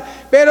magulang,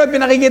 pero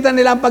pinakikita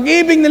nila ang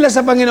pag-ibig nila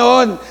sa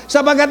Panginoon.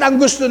 Sapagat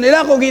ang gusto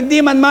nila, kung hindi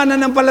man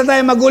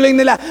mananampalataya magulang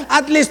nila,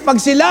 at least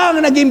pag sila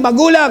ang naging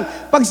magulang,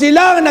 pag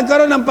sila ang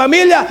nagkaroon ng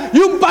pamilya,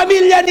 yung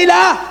pamilya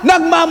nila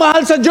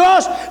nagmamahal sa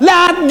Diyos,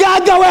 lahat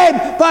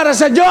gagawin para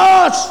sa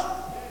Diyos.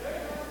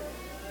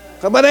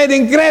 Kapatid,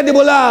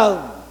 incredible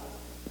love.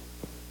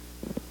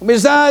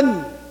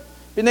 Kumisan,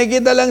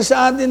 pinakita lang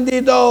sa atin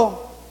dito,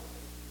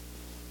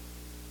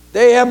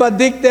 they have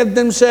addicted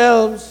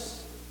themselves.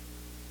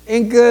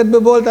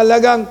 Incredible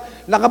talagang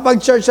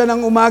nakapag-church siya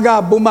ng umaga,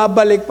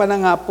 bumabalik pa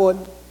ng hapon.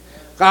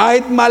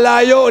 Kahit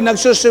malayo,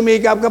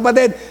 nagsusumikap.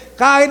 Kapatid,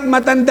 kahit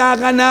matanda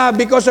ka na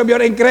because of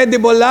your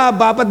incredible love,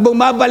 dapat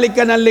bumabalik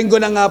ka ng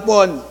linggo ng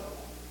hapon.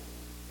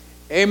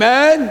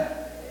 Amen?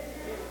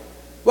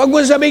 Huwag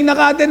mo sabing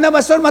naka-attend na,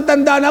 Pastor,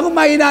 matanda na ako,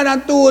 mahina na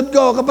ang tuhod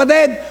ko.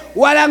 Kapatid,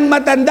 walang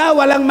matanda,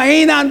 walang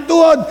mahina ang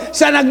tuhod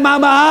sa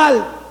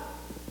nagmamahal.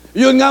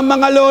 Yun nga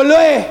mga lolo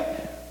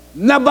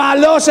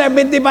nabalo,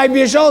 75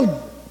 years old.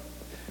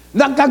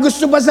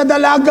 Nagkagusto pa sa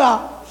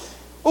dalaga.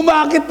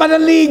 Umakit pa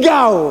ng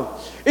ligaw.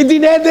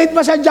 Idinedate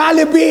pa sa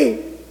Jollibee.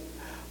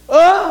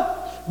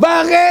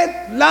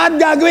 Bakit? Lahat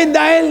gagawin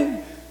dahil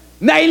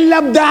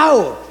na-in-love daw.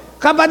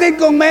 Kapatid,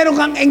 kung meron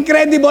kang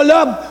incredible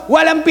love,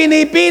 walang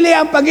pinipili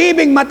ang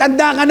pag-ibig,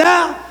 matanda ka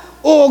na,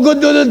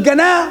 uugod-ulod ka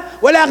na,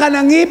 wala ka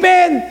ng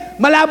ngipin,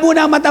 malabo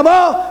na ang mata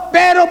mo,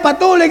 pero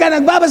patuloy ka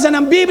nagbabasa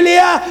ng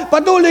Biblia,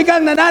 patuloy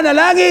kang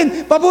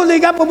nananalangin, patuloy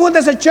kang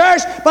pupunta sa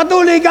church,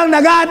 patuloy kang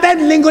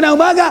nag-attend, linggo ng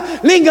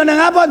umaga, linggo ng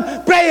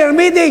hapon, prayer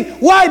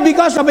meeting. Why?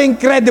 Because of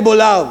incredible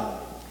love.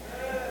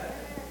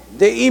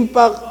 The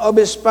impact of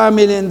his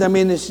family in the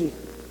ministry.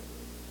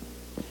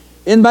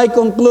 In my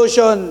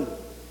conclusion,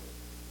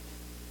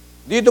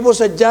 dito po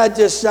sa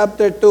Judges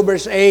chapter 2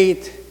 verse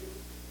 8.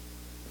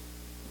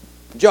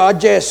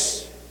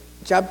 Judges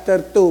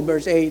chapter 2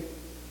 verse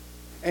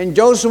 8. And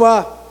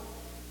Joshua,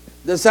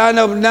 the son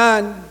of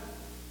Nun,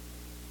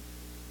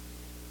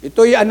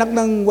 ito'y anak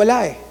ng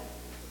wala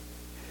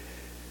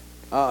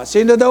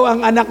sino daw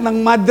ang anak ng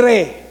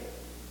madre?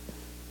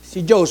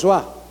 Si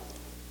Joshua,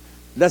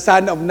 the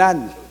son of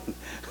Nun.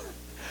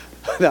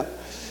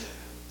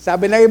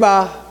 Sabi na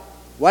iba,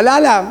 wala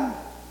lang.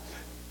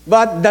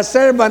 But the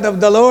servant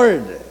of the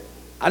Lord,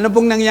 ano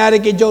pong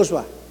nangyari kay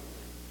Joshua?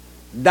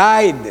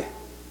 Died,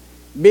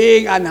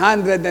 being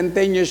 110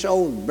 years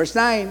old. Verse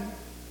 9.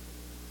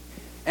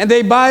 And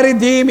they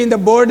buried him in the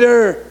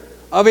border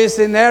of his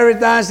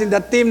inheritance in the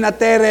Timnah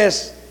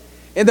Teres,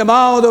 in the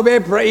mount of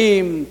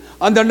Ephraim,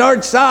 on the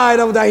north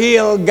side of the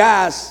hill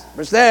Gas.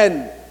 Verse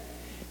 10.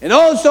 And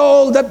also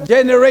all that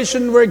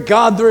generation were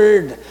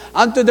gathered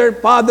unto their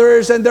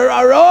fathers, and there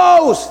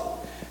arose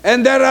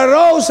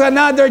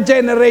another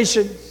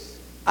generation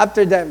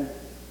after them.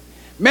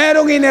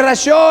 Merong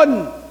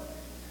henerasyon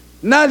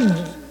na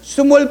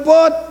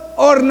sumulpot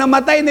or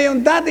namatay na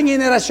yung dating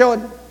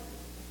henerasyon.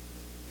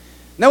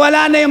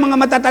 Nawala na yung mga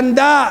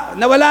matatanda,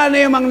 nawala na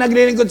yung mga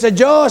naglilingkod sa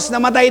Diyos,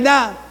 namatay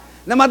na.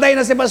 Namatay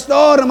na si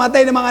pastor,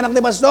 namatay na mga anak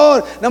ni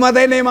pastor,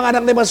 namatay na yung mga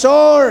anak ni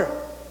pastor.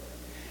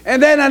 And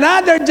then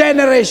another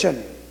generation.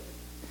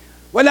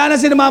 Wala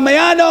na si Mama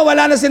Yano,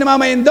 wala na si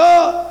Mama Indo,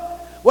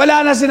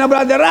 wala na si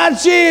Brother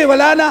Rachi,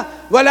 wala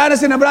na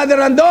si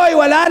Brother Randoy,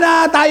 wala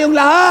na tayong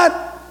lahat.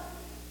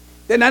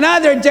 Then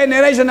another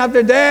generation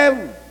after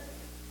them,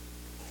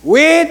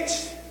 which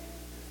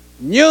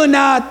knew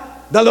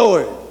not the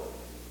Lord.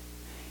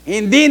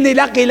 Hindi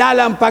nila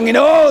kilala ang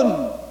Panginoon.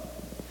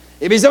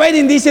 Ibig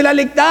sabihin, hindi sila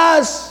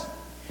ligtas.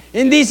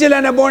 Hindi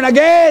sila na born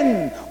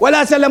again.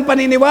 Wala silang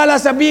paniniwala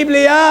sa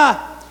Biblia.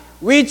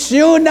 Which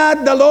knew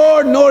not the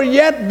Lord, nor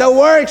yet the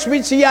works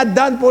which He had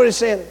done for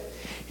Israel.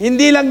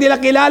 Hindi nila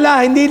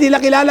kilala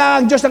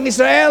ang Diyos ng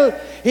Israel.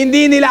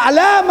 Hindi nila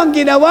alam ang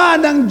ginawa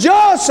ng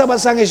Diyos sa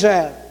bansang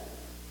Israel.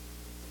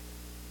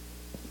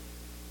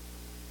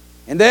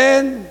 And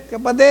then,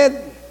 kapatid,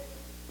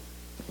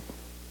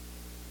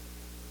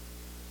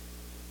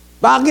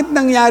 bakit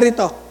nangyari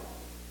to?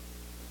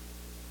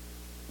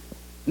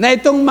 Na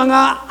itong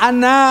mga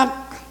anak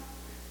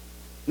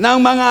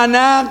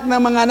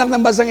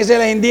ng bansang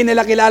Israel, hindi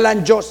nila kilala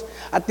ang Diyos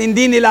at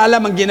hindi nila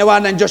alam ang ginawa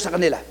ng Diyos sa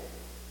kanila.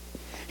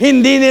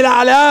 Hindi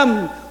nila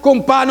alam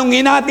kung paano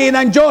hinati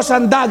ng Diyos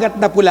ang dagat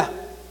na pula.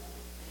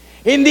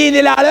 Hindi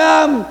nila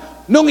alam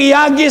nung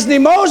ihagis ni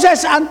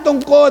Moses ang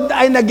tungkod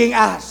ay naging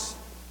ahas.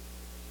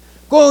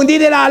 Kung hindi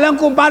nila alam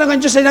kung paano ang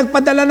Diyos ay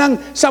nagpadala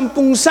ng 10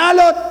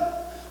 salot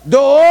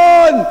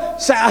doon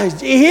sa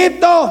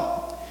Ehipto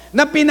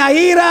na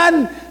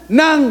pinahiran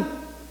ng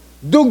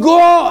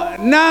dugo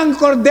ng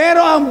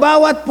kordero ang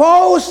bawat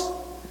post,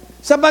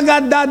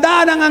 sapagat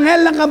dadaan ang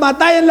anghel ng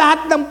kamatayan,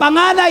 lahat ng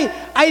panganay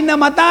ay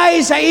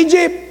namatay sa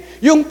Egypt.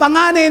 Yung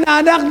panganay na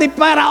anak ni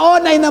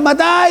Paraon ay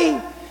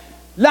namatay.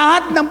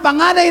 Lahat ng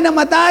panganay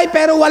namatay,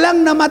 pero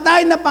walang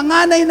namatay na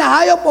panganay na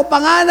hayop o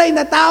panganay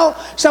na tao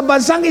sa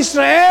bansang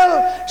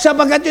Israel,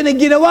 sapagat yun ay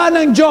ginawa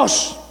ng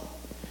Diyos.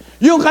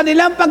 Yung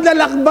kanilang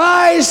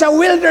paglalakbay sa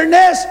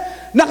wilderness,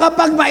 na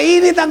kapag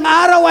mainit ang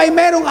araw ay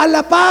merong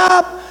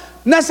alapap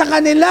na sa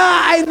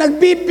kanila ay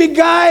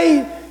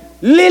nagbibigay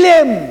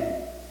lilim.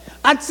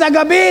 At sa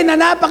gabi na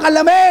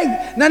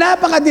napakalamig, na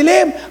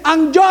napakadilim,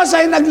 ang Diyos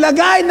ay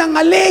naglagay ng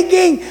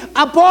aliging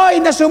apoy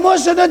na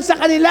sumusunod sa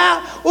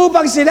kanila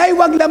upang sila'y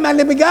wag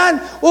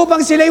malamigan,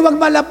 upang sila'y wag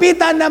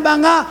malapitan ng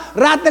mga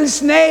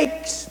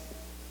rattlesnakes.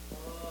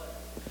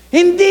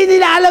 Hindi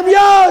nila alam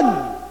yon.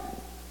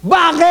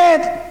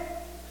 Bakit?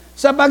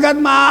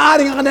 Sapagat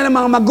maaaring ang kanilang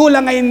mga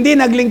magulang ay hindi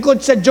naglingkod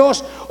sa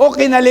Diyos o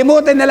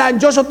kinalimutan nila ang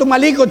Diyos o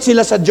tumalikod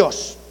sila sa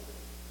Diyos.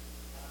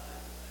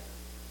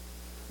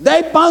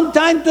 They found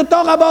time to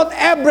talk about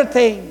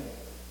everything.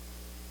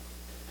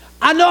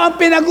 Ano ang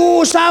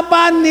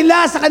pinag-uusapan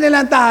nila sa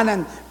kanilang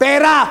tahanan?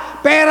 Pera,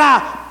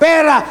 pera,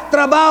 pera,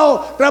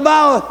 trabaho,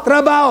 trabaho,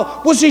 trabaho,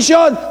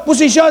 posisyon,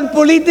 posisyon,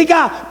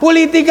 politika,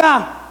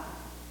 politika,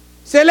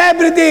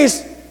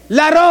 celebrities,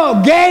 laro,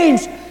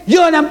 games,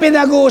 yun ang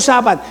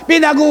pinag-uusapan.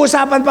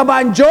 Pinag-uusapan pa ba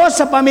ang Diyos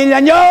sa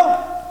pamilya nyo?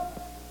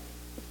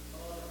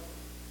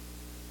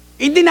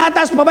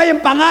 Itinataas pa ba yung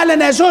pangalan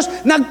ni Jesus?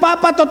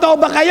 Nagpapatotoo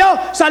ba kayo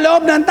sa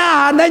loob ng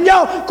tahanan nyo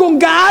kung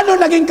gaano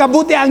naging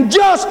kabuti ang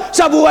Diyos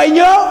sa buhay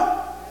nyo?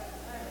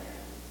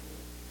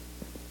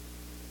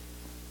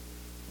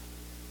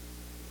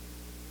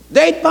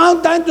 They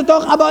found time to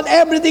talk about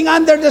everything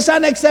under the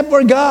sun except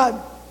for God.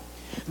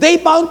 They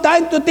found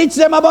time to teach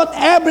them about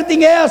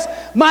everything else.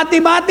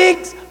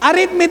 Mathematics,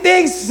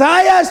 arithmetic,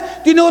 science,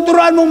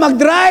 tinuturuan mong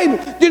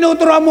mag-drive,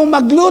 tinuturuan mong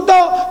magluto,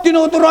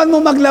 tinuturuan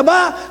mong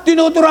maglaba,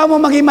 tinuturuan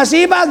mong maging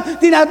masipag,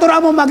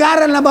 tinuturuan mong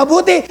mag-aral na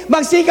mabuti,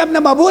 magsikap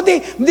na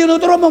mabuti,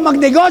 tinuturuan mong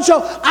magnegosyo.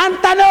 Ang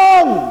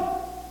tanong,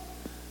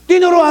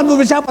 tinuruan mo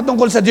ba siya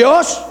patungkol sa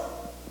Diyos?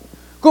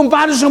 Kung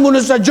paano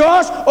sumunod sa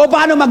Diyos o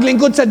paano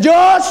maglingkod sa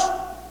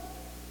Diyos?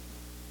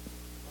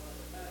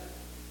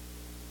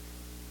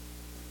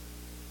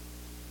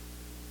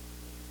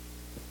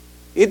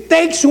 It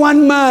takes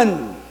one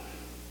man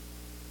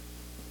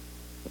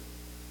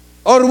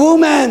or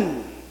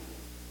woman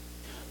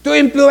to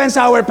influence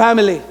our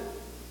family.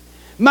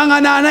 Mga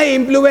nanay,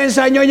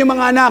 influensyahan nyo yung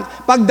mga anak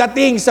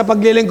pagdating sa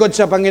paglilingkod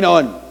sa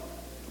Panginoon.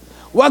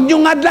 Huwag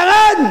niyong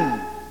adlangan.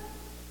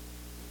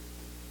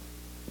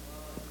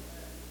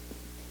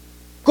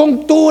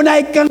 Kung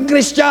tunay kang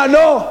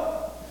Kristiyano,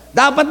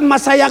 dapat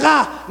masaya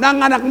ka na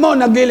ang anak mo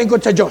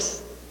naglilingkod sa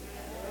Diyos.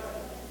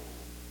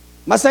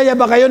 Masaya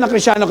ba kayo na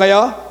Kristiyano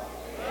kayo?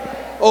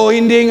 O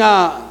hindi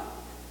nga?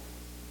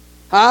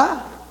 Ha?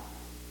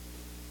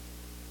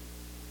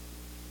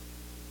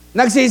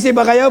 Nagsisi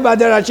ba kayo,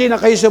 Brother Archie, na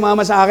kayo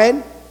sumama sa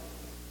akin?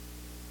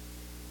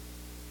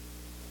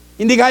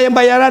 Hindi kayang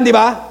bayaran, di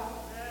ba?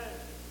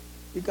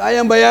 Hindi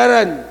kayang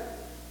bayaran.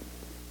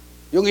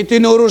 Yung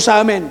itinuro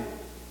sa amin.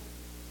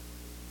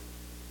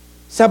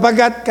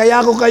 Sapagat kaya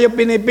ko kayo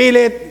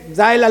pinipilit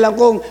dahil alam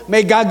kong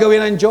may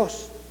gagawin ng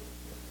Diyos.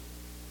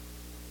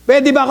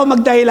 Pwede ba ako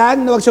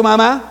magdahilan na huwag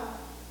sumama?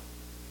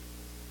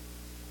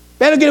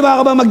 Pero ginawa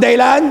ko ba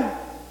magdahilan?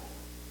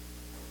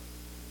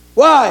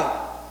 Why?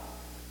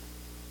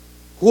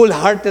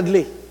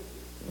 Wholeheartedly.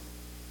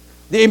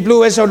 The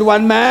influence of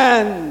one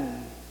man.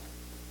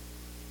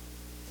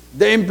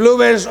 The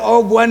influence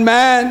of one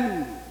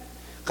man.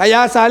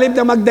 Kaya sa halip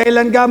na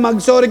magdahilan ka,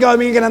 mag-sorry ka,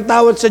 humingi ka ng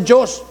tawad sa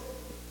Diyos.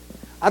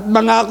 At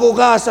mangako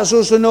ka sa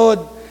susunod,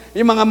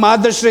 yung mga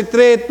mother's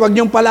retreat, huwag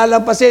niyong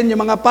palalagpasin.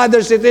 Yung mga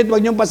father's retreat,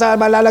 huwag niyong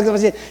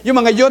palalagpasin. Yung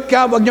mga youth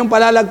camp, huwag niyong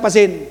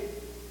palalagpasin.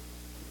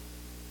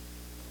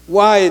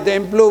 Why? The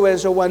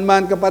influence of one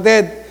man,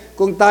 kapatid.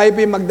 Kung tayo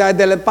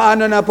magdadala,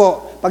 paano na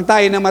po, pag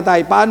tayo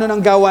namatay, paano nang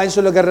gawain sa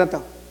lugar na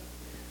to?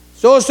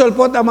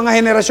 Susulpot ang mga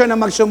henerasyon ng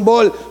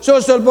magsumbol,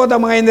 susulpot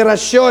ang mga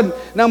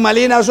henerasyon ng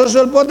malinaw,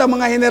 susulpot ang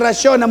mga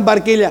henerasyon ng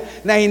barkilya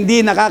na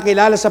hindi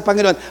nakakilala sa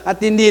Panginoon at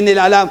hindi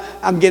nila alam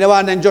ang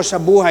ginawa ng Diyos sa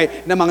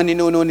buhay ng mga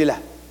ninuno nila.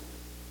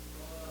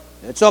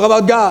 Let's talk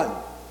about God.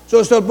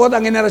 Susulpot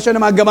ang henerasyon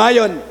ng mga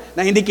gamayon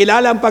na hindi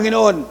kilala ang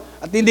Panginoon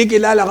at hindi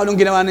kilala kung anong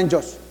ginawa ng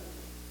Diyos.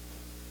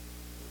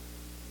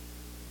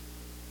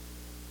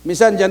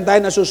 Minsan, dyan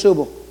tayo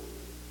nasusubok.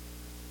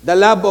 The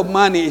love of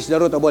money is the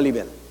root of all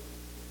evil.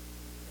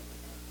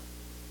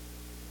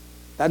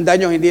 Tandaan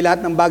nyo, hindi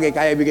lahat ng bagay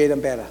kaya ibigay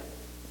ng pera.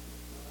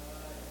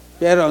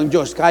 Pero ang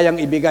Diyos, kayang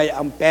ibigay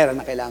ang pera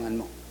na kailangan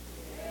mo.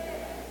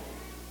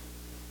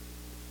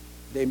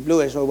 The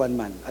influence of one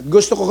man. At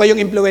gusto ko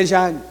kayong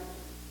impluensyahan.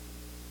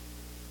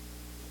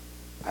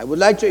 I would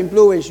like to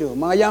influence you.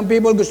 Mga young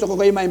people, gusto ko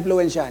kayong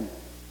ma-influensyahan.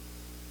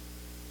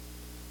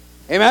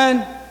 Amen?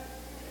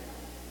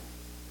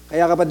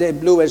 Kaya kapag the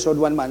influence of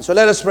one man. So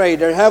let us pray.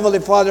 Dear Heavenly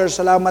Father,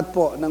 salamat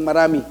po ng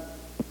marami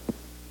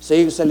sa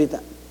iyong salita.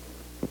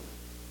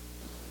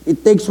 It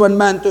takes one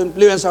man to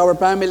influence our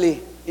family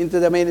into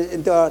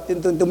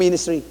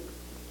ministry.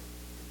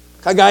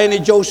 Kagaya ni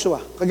Joshua,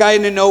 kagaya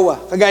ni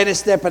Noah, kagaya ni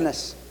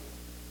Stephanas.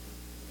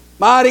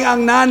 Maaring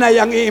ang nanay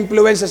ang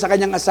i-influensya sa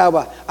kanyang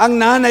asawa.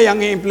 Ang nanay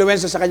ang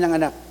i-influensya sa kanyang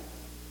anak.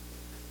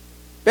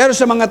 Pero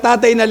sa mga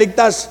tatay na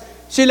ligtas,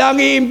 sila ang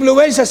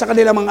i-influensya sa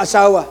kanilang mga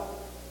asawa.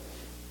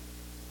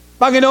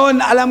 Panginoon,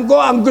 alam ko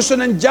ang gusto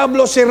ng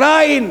dyablo,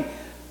 sirain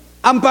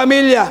ang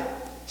pamilya,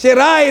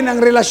 sirain ang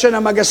relasyon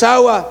ng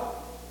mag-asawa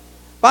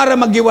para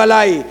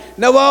maghiwalay.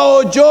 Nawa,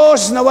 O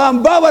Diyos, nawa ang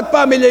bawat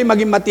pamilya ay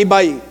maging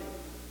matibay.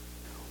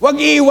 Huwag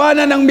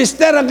iiwanan ng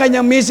mister ang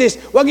kanyang misis.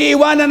 Huwag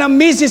iiwanan ng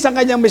misis ang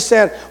kanyang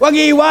mister. Huwag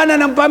iiwanan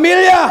ng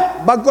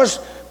pamilya,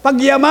 bagkus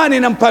pagyamanin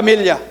ng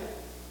pamilya.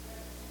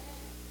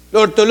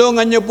 Lord,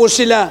 tulungan niyo po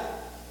sila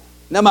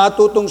na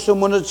matutong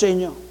sumunod sa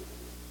inyo.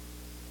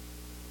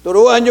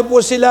 Turuan niyo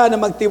po sila na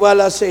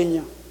magtiwala sa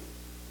inyo.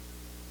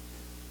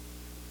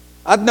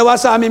 At nawa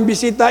sa aming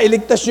bisita,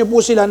 iligtas niyo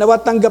po sila,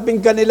 nawa tanggapin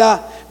ka nila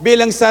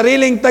bilang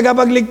sariling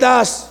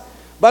tagapagligtas.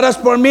 But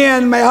as for me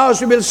and my house,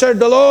 we will serve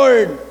the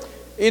Lord.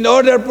 In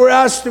order for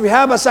us to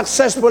have a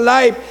successful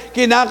life,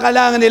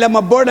 kinakailangan nila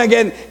ma-born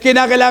again,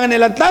 kinakailangan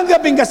nila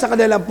tanggapin ka sa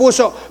kanilang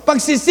puso,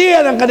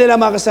 pagsisihan ang kanilang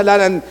mga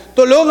kasalanan.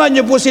 Tulungan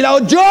niyo po sila,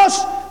 O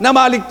Diyos, na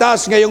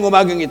maligtas ngayong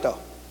umagang ito.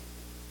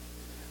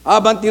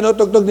 Habang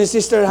tinutugtog ni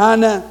Sister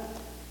Hannah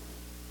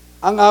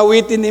ang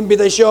awitin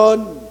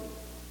invitation,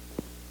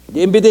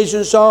 the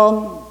invitation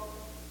song,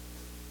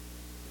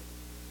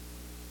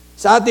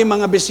 sa ating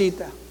mga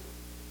bisita,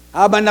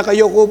 habang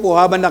nakayuko po,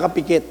 habang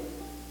nakapikit,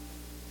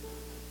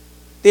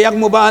 tiyak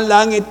mo ba ang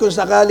langit kung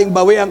sakaling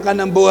bawian ka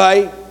ng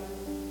buhay?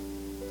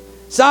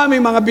 Sa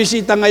aming mga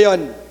bisita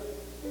ngayon,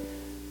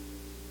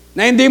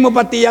 na hindi mo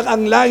pa tiyak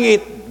ang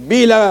langit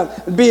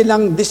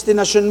bilang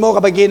destinasyon mo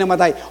kapag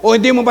namatay, o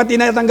hindi mo pa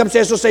tinatanggap si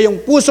Jesus sa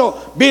iyong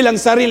puso bilang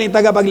sariling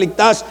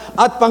tagapagligtas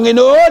at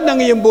Panginoon ng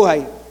iyong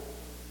buhay,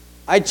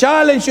 I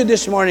challenge you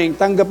this morning,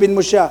 tanggapin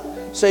mo siya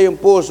sa iyong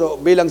puso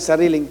bilang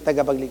sariling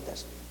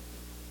tagapagligtas.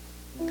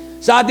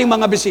 Sa ating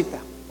mga bisita,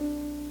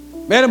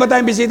 meron ba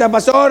tayong bisita?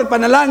 Pastor,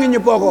 panalangin niyo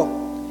po ako.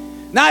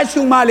 Nais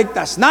kong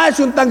maligtas, nais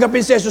kong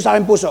tanggapin si Jesus sa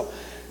aking puso,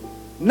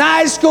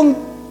 nais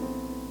kong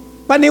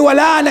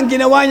paniwalaan ang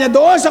ginawa niya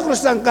doon sa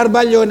krus ng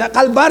Kalbaryo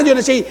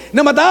na siya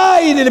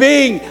namatay,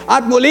 nilibing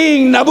at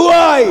muling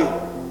nabuhay.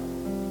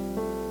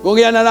 Kung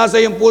yan na nasa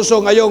iyong puso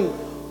ngayong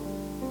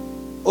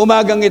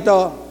umagang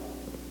ito,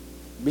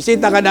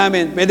 bisita ka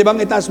namin. Pwede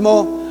bang itaas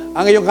mo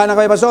ang iyong kanang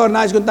kay Pastor?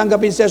 Nais kong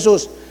tanggapin si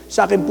Jesus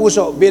sa aking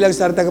puso bilang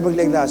sa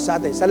tagapagligtas sa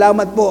atin.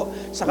 Salamat po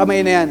sa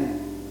kamay na yan.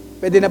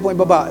 Pwede na pong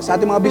ibaba. Sa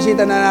ating mga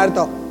bisita na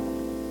narito,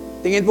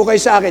 tingin po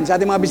kayo sa akin,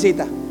 sa ating mga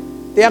bisita.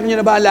 Tiyak nyo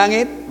na ba ang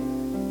langit?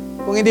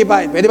 Kung hindi pa,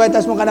 pwede ba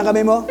itaas mo kanang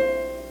kamay mo?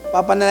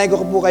 Papanalay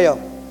ko po kayo.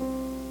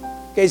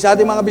 Kaya sa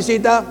ating mga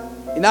bisita,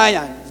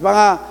 inayan. Sa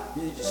mga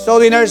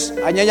soul winners,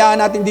 anyayaan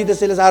natin dito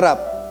sila sa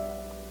harap.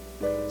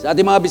 Sa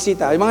ating mga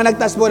bisita, yung mga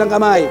nagtaas po ng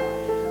kamay,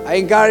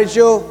 I encourage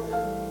you,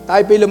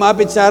 tayo po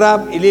lumapit sa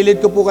harap, ililid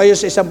ko po kayo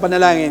sa isang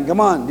panalangin. Come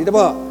on, dito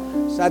po,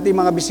 sa ating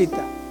mga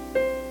bisita.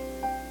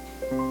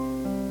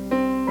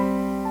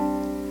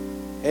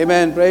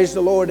 Amen. Praise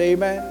the Lord.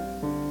 Amen.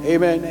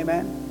 Amen.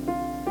 Amen.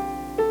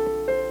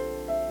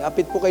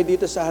 Lapit po kayo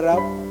dito sa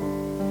harap.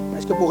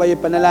 Nais ko po kayo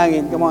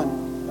panalangin. Come on.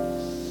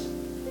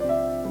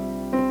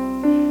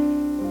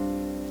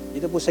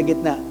 Dito po sa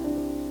gitna.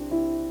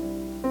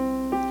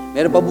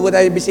 Meron pa po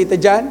tayo bisita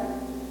dyan?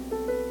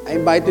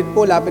 I invited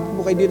po. Lapit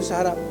po kayo dito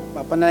sa harap.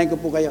 Papanalangin ko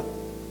po kayo.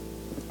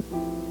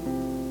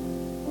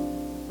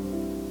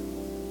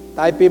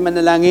 Tayo po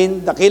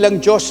manalangin. Dakilang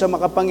Diyos sa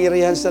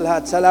makapangyarihan sa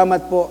lahat.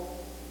 Salamat po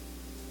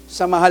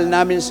sa mahal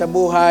namin sa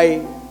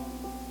buhay.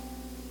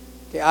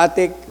 Kay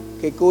Atik,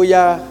 kay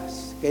Kuya,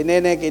 kay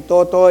Nene, kay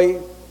Totoy.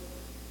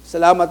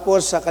 Salamat po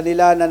sa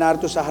kanila na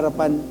narito sa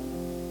harapan.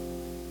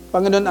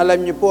 Panginoon,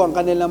 alam niyo po ang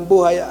kanilang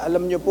buhay,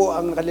 alam niyo po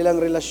ang kanilang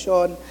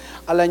relasyon,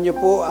 alam niyo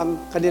po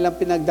ang kanilang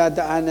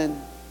pinagdadaanan.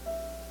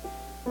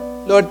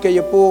 Lord,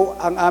 kayo po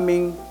ang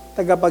aming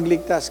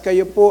tagapagligtas.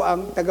 Kayo po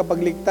ang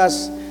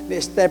tagapagligtas ni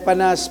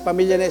Estepanas,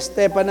 pamilya ni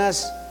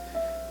Estepanas.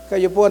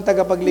 Kayo po ang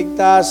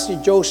tagapagligtas si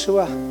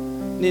Joshua,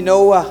 ni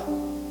Noah,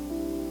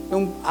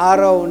 nung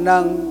araw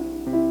ng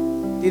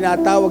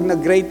tinatawag na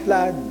Great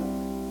Flood.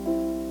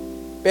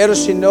 Pero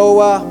si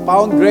Noah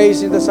found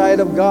grace in the sight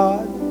of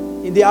God,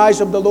 in the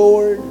eyes of the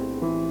Lord.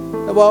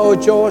 Nawa, O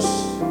Diyos,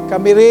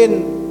 kami rin,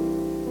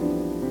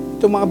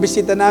 itong mga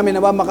bisita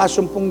namin, nawa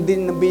makasumpong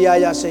din ng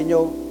biyaya sa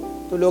inyo.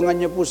 Tulungan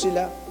niyo po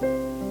sila.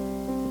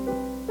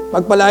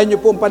 Pagpalain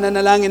niyo po ang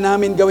pananalangin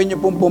namin, gawin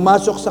niyo pong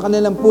pumasok sa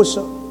kanilang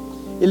puso.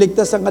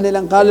 Iligtas ang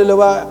kanilang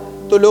kaluluwa,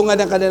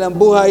 tulungan ang kanilang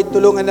buhay,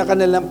 tulungan ang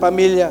kanilang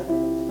pamilya.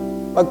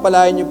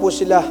 Pagpalain niyo po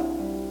sila.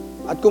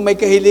 At kung may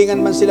kahilingan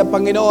man sila,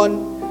 Panginoon,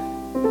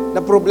 na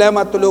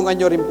problema, tulungan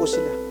niyo rin po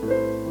sila.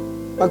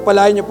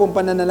 Pagpalain niyo po ang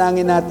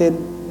pananalangin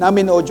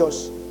namin, O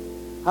Diyos.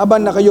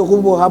 Habang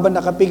nakayuko po, habang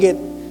nakapigit,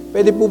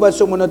 pwede po ba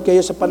sumunod kayo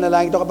sa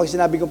panalangin ito? Kapag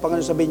sinabi kong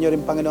Panginoon, sabihin niyo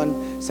rin,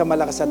 Panginoon, sa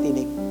malakas at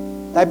tinig.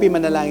 Tayo po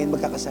manalangin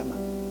magkakasama.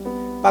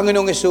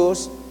 Panginoong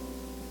Hesus,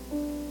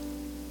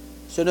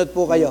 sunod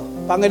po kayo.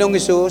 Panginoong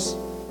Hesus,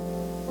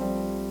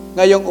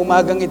 ngayong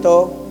umagang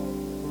ito,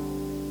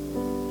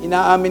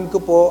 inaamin ko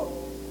po,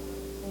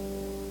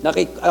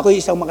 ako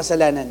isang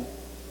makasalanan.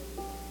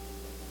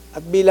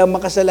 At bilang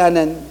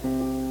makasalanan,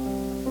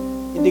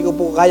 hindi ko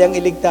po kayang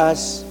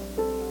iligtas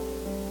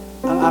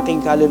ang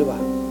aking kaluluwa.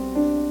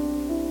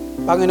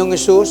 Panginoong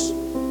Hesus,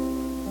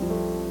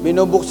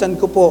 binubuksan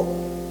ko po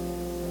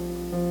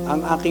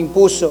ang aking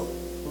puso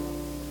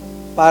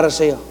para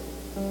sa iyo.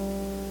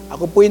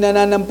 Ako po'y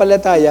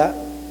nananampalataya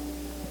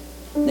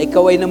na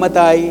ikaw ay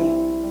namatay,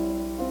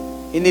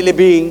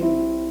 inilibing,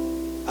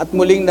 at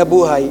muling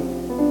nabuhay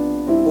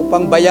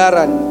upang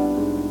bayaran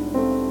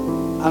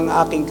ang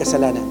aking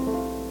kasalanan.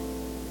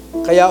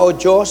 Kaya, O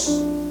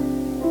Diyos,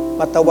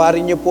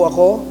 patawarin niyo po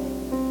ako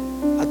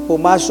at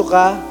pumasok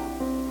ka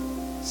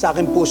sa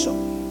aking puso.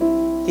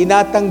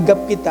 Tinatanggap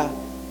kita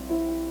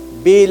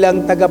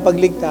bilang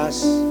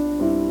tagapagligtas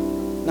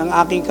ng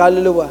aking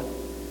kaluluwa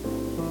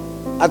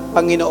at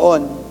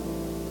Panginoon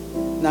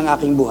ng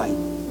aking buhay.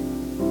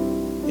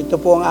 Ito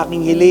po ang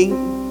aking hiling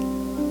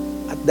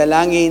at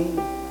dalangin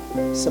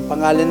sa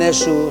pangalan ni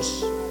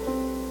Jesus.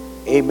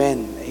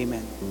 Amen.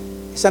 Amen.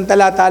 Isang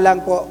talata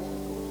lang po,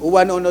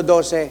 Juan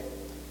 1:12.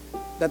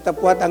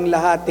 Datapwat ang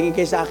lahat. Tingin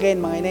kayo sa akin,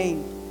 mga ineng.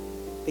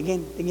 Tingin,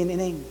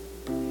 ineng.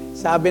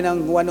 Sabi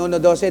ng Juan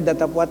 1:12,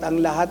 datapwat ang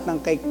lahat ng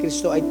kay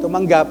Kristo ay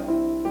tumanggap,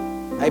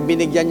 ay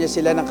binigyan niya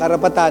sila ng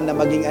karapatan na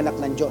maging anak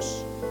ng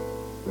Diyos.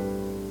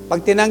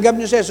 Pag tinanggap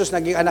niyo si Jesus,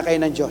 naging anak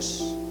kayo ng Diyos.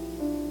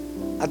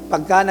 At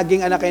pagka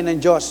naging anak kayo ng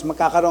Diyos,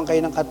 magkakaroon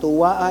kayo ng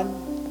katuwaan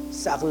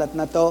sa aklat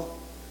na to,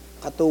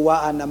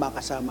 katuwaan na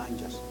makasama ang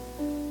Diyos.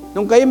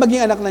 Nung kayo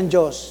maging anak ng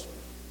Diyos,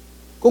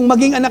 kung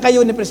maging anak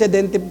kayo ni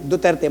Presidente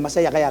Duterte,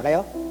 masaya kaya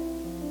kayo?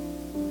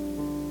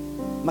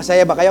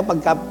 Masaya ba kayo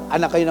pagka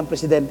anak kayo ng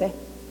Presidente?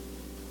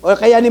 O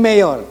kaya ni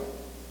Mayor?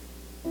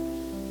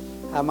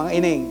 Mga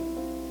ining.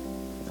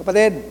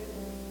 Kapatid,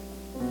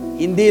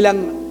 hindi lang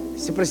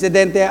si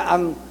Presidente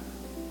ang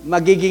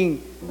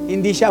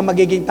hindi siya ang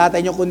magiging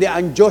tatay niyo, kundi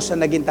ang Diyos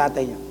ang naging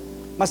tatay niyo.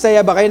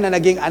 Masaya ba kayo na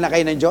naging anak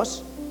kayo ng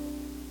Diyos?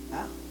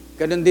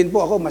 Ganun din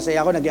po ako,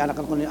 masaya ako, naging anak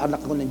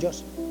ako ng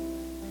Diyos.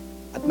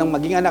 At nang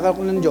maging anak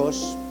ako ng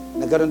Diyos,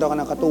 nagkaroon ako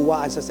ng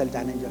katuwaan sa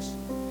salita ng Diyos.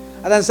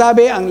 At ang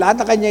sabi, ang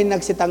lahat na kanya'y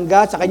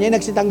sa kanya'y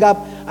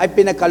nagsitanggap, ay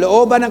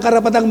pinagkalooban ng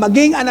karapatang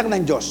maging anak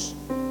ng Diyos.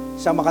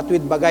 Sa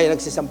makatwid bagay,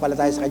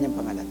 nagsisampalataya sa kanyang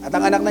pangalan. At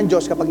ang anak ng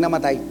Diyos, kapag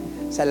namatay,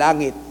 sa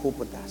langit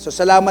pupunta. So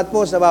salamat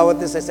po sa bawat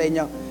isa sa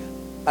inyo.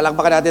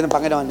 Palakpakan natin ang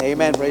Panginoon.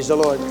 Amen. Praise the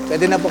Lord.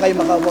 Pwede na po kayo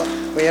makaupo.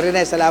 Kuya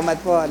Rene,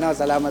 salamat po.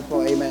 Salamat po.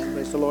 Amen.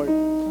 Praise the Lord.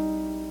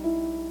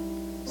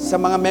 Sa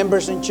mga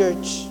members ng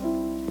church,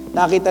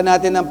 nakita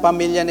natin ang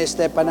pamilya ni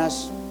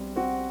Estepanas.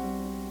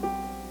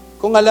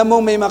 Kung alam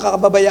mo may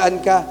makakababayaan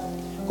ka,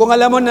 kung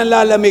alam mo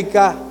nanlalamig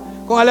ka,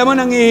 kung alam mo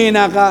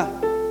nanghihina ka,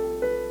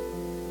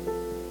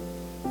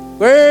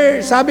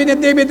 sabi ni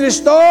David,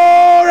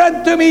 restore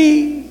unto me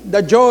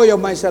the joy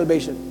of my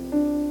salvation.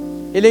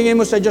 Hilingin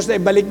mo sa Diyos na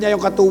ibalik niya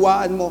yung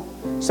katuwaan mo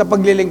sa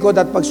paglilingkod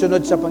at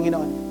pagsunod sa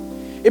Panginoon.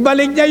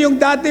 Ibalik niya yung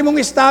dati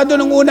mong estado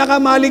nung una ka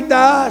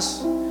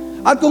maligtas.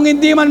 At kung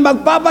hindi man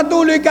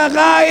magpapatuloy ka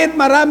kahit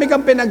marami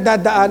kang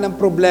pinagdadaan ng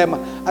problema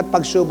at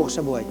pagsubok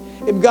sa buhay.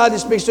 If God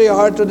speaks to your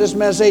heart through this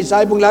message,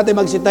 sabi pong lahat ay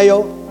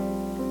magsitayo.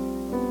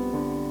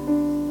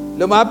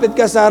 Lumapit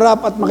ka sa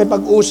harap at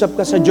makipag-usap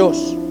ka sa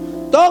Diyos.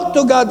 Talk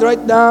to God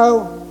right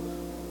now.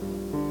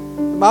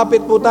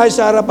 Lumapit po tayo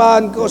sa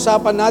harapan,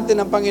 kausapan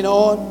natin ang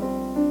Panginoon.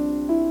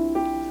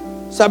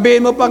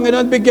 Sabihin mo,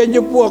 Panginoon, bigyan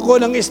niyo po ako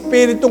ng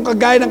espiritong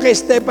kagaya ng kay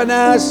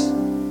Estepanas.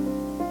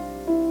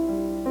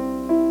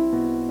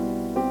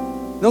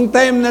 Nung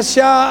time na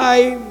siya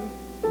ay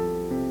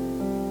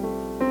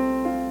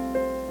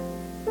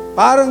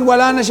parang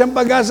wala na siyang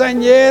pag-asa,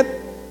 yet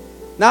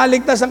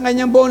naligtas ang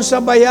kanyang buong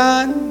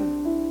sabayan.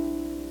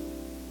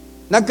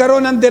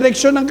 Nagkaroon ng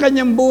direksyon ng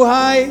kanyang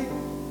buhay.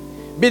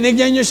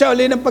 Binigyan niyo siya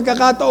uli ng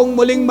pagkakataong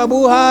muling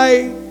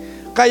mabuhay.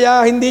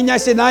 Kaya hindi niya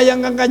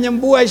sinayang ang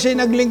kanyang buhay.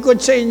 Siya naglingkod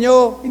sa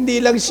inyo.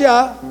 Hindi lang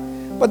siya,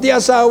 pati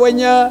asawa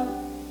niya,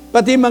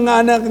 pati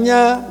mga anak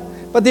niya,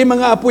 pati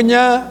mga apo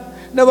niya.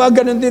 Nawa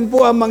ganun din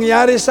po ang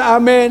mangyari sa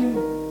amin.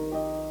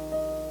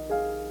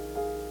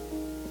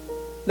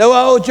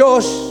 Nawa, O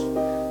Diyos,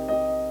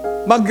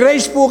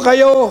 mag-grace po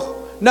kayo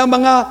ng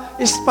mga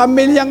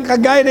pamilyang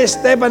kagaya ni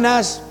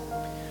Estepanas.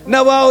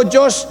 Nawa, O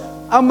Diyos,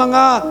 ang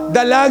mga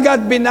dalaga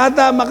at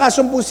binata,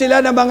 makasumpo sila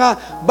ng mga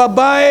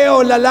babae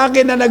o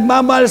lalaki na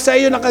nagmamahal sa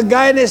iyo na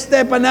kagaya ni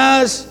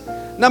Estepanas,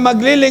 na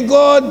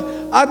maglilingkod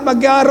at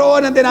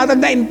magkaroon ng tinatag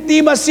na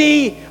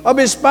intimacy of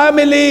his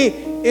family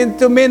in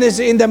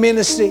the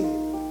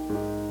ministry.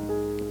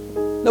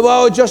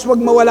 Nawa, O Diyos,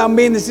 wag mawala ang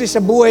ministry sa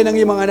buhay ng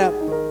iyong mga anak.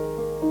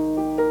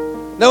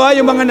 Nawa,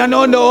 yung mga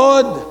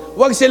nanonood,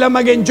 wag sila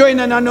mag-enjoy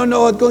na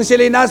nanonood. Kung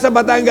sila nasa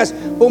Batangas,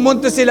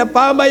 pumunta sila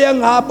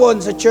pamayang hapon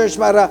sa church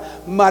para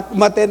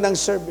mattend ng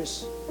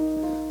service.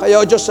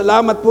 Kaya, O Diyos,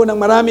 salamat po ng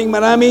maraming.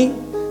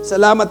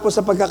 Salamat po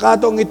sa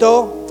pagkakataong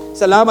ito.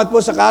 Salamat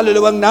po sa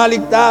kaluluwang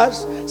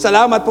naligtas.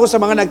 Salamat po sa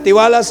mga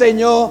nagtiwala sa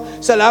inyo.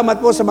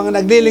 Salamat po sa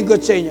mga naglilingkod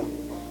sa inyo.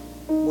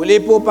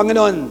 Muli po,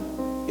 Panginoon,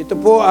 ito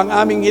po ang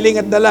aming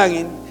hiling at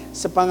dalangin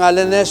sa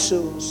pangalan ni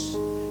Jesus.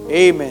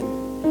 Amen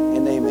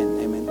and amen.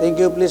 Amen. Thank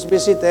you. Please be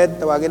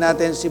seated. Tawagin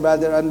natin si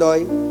Brother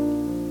Andoy.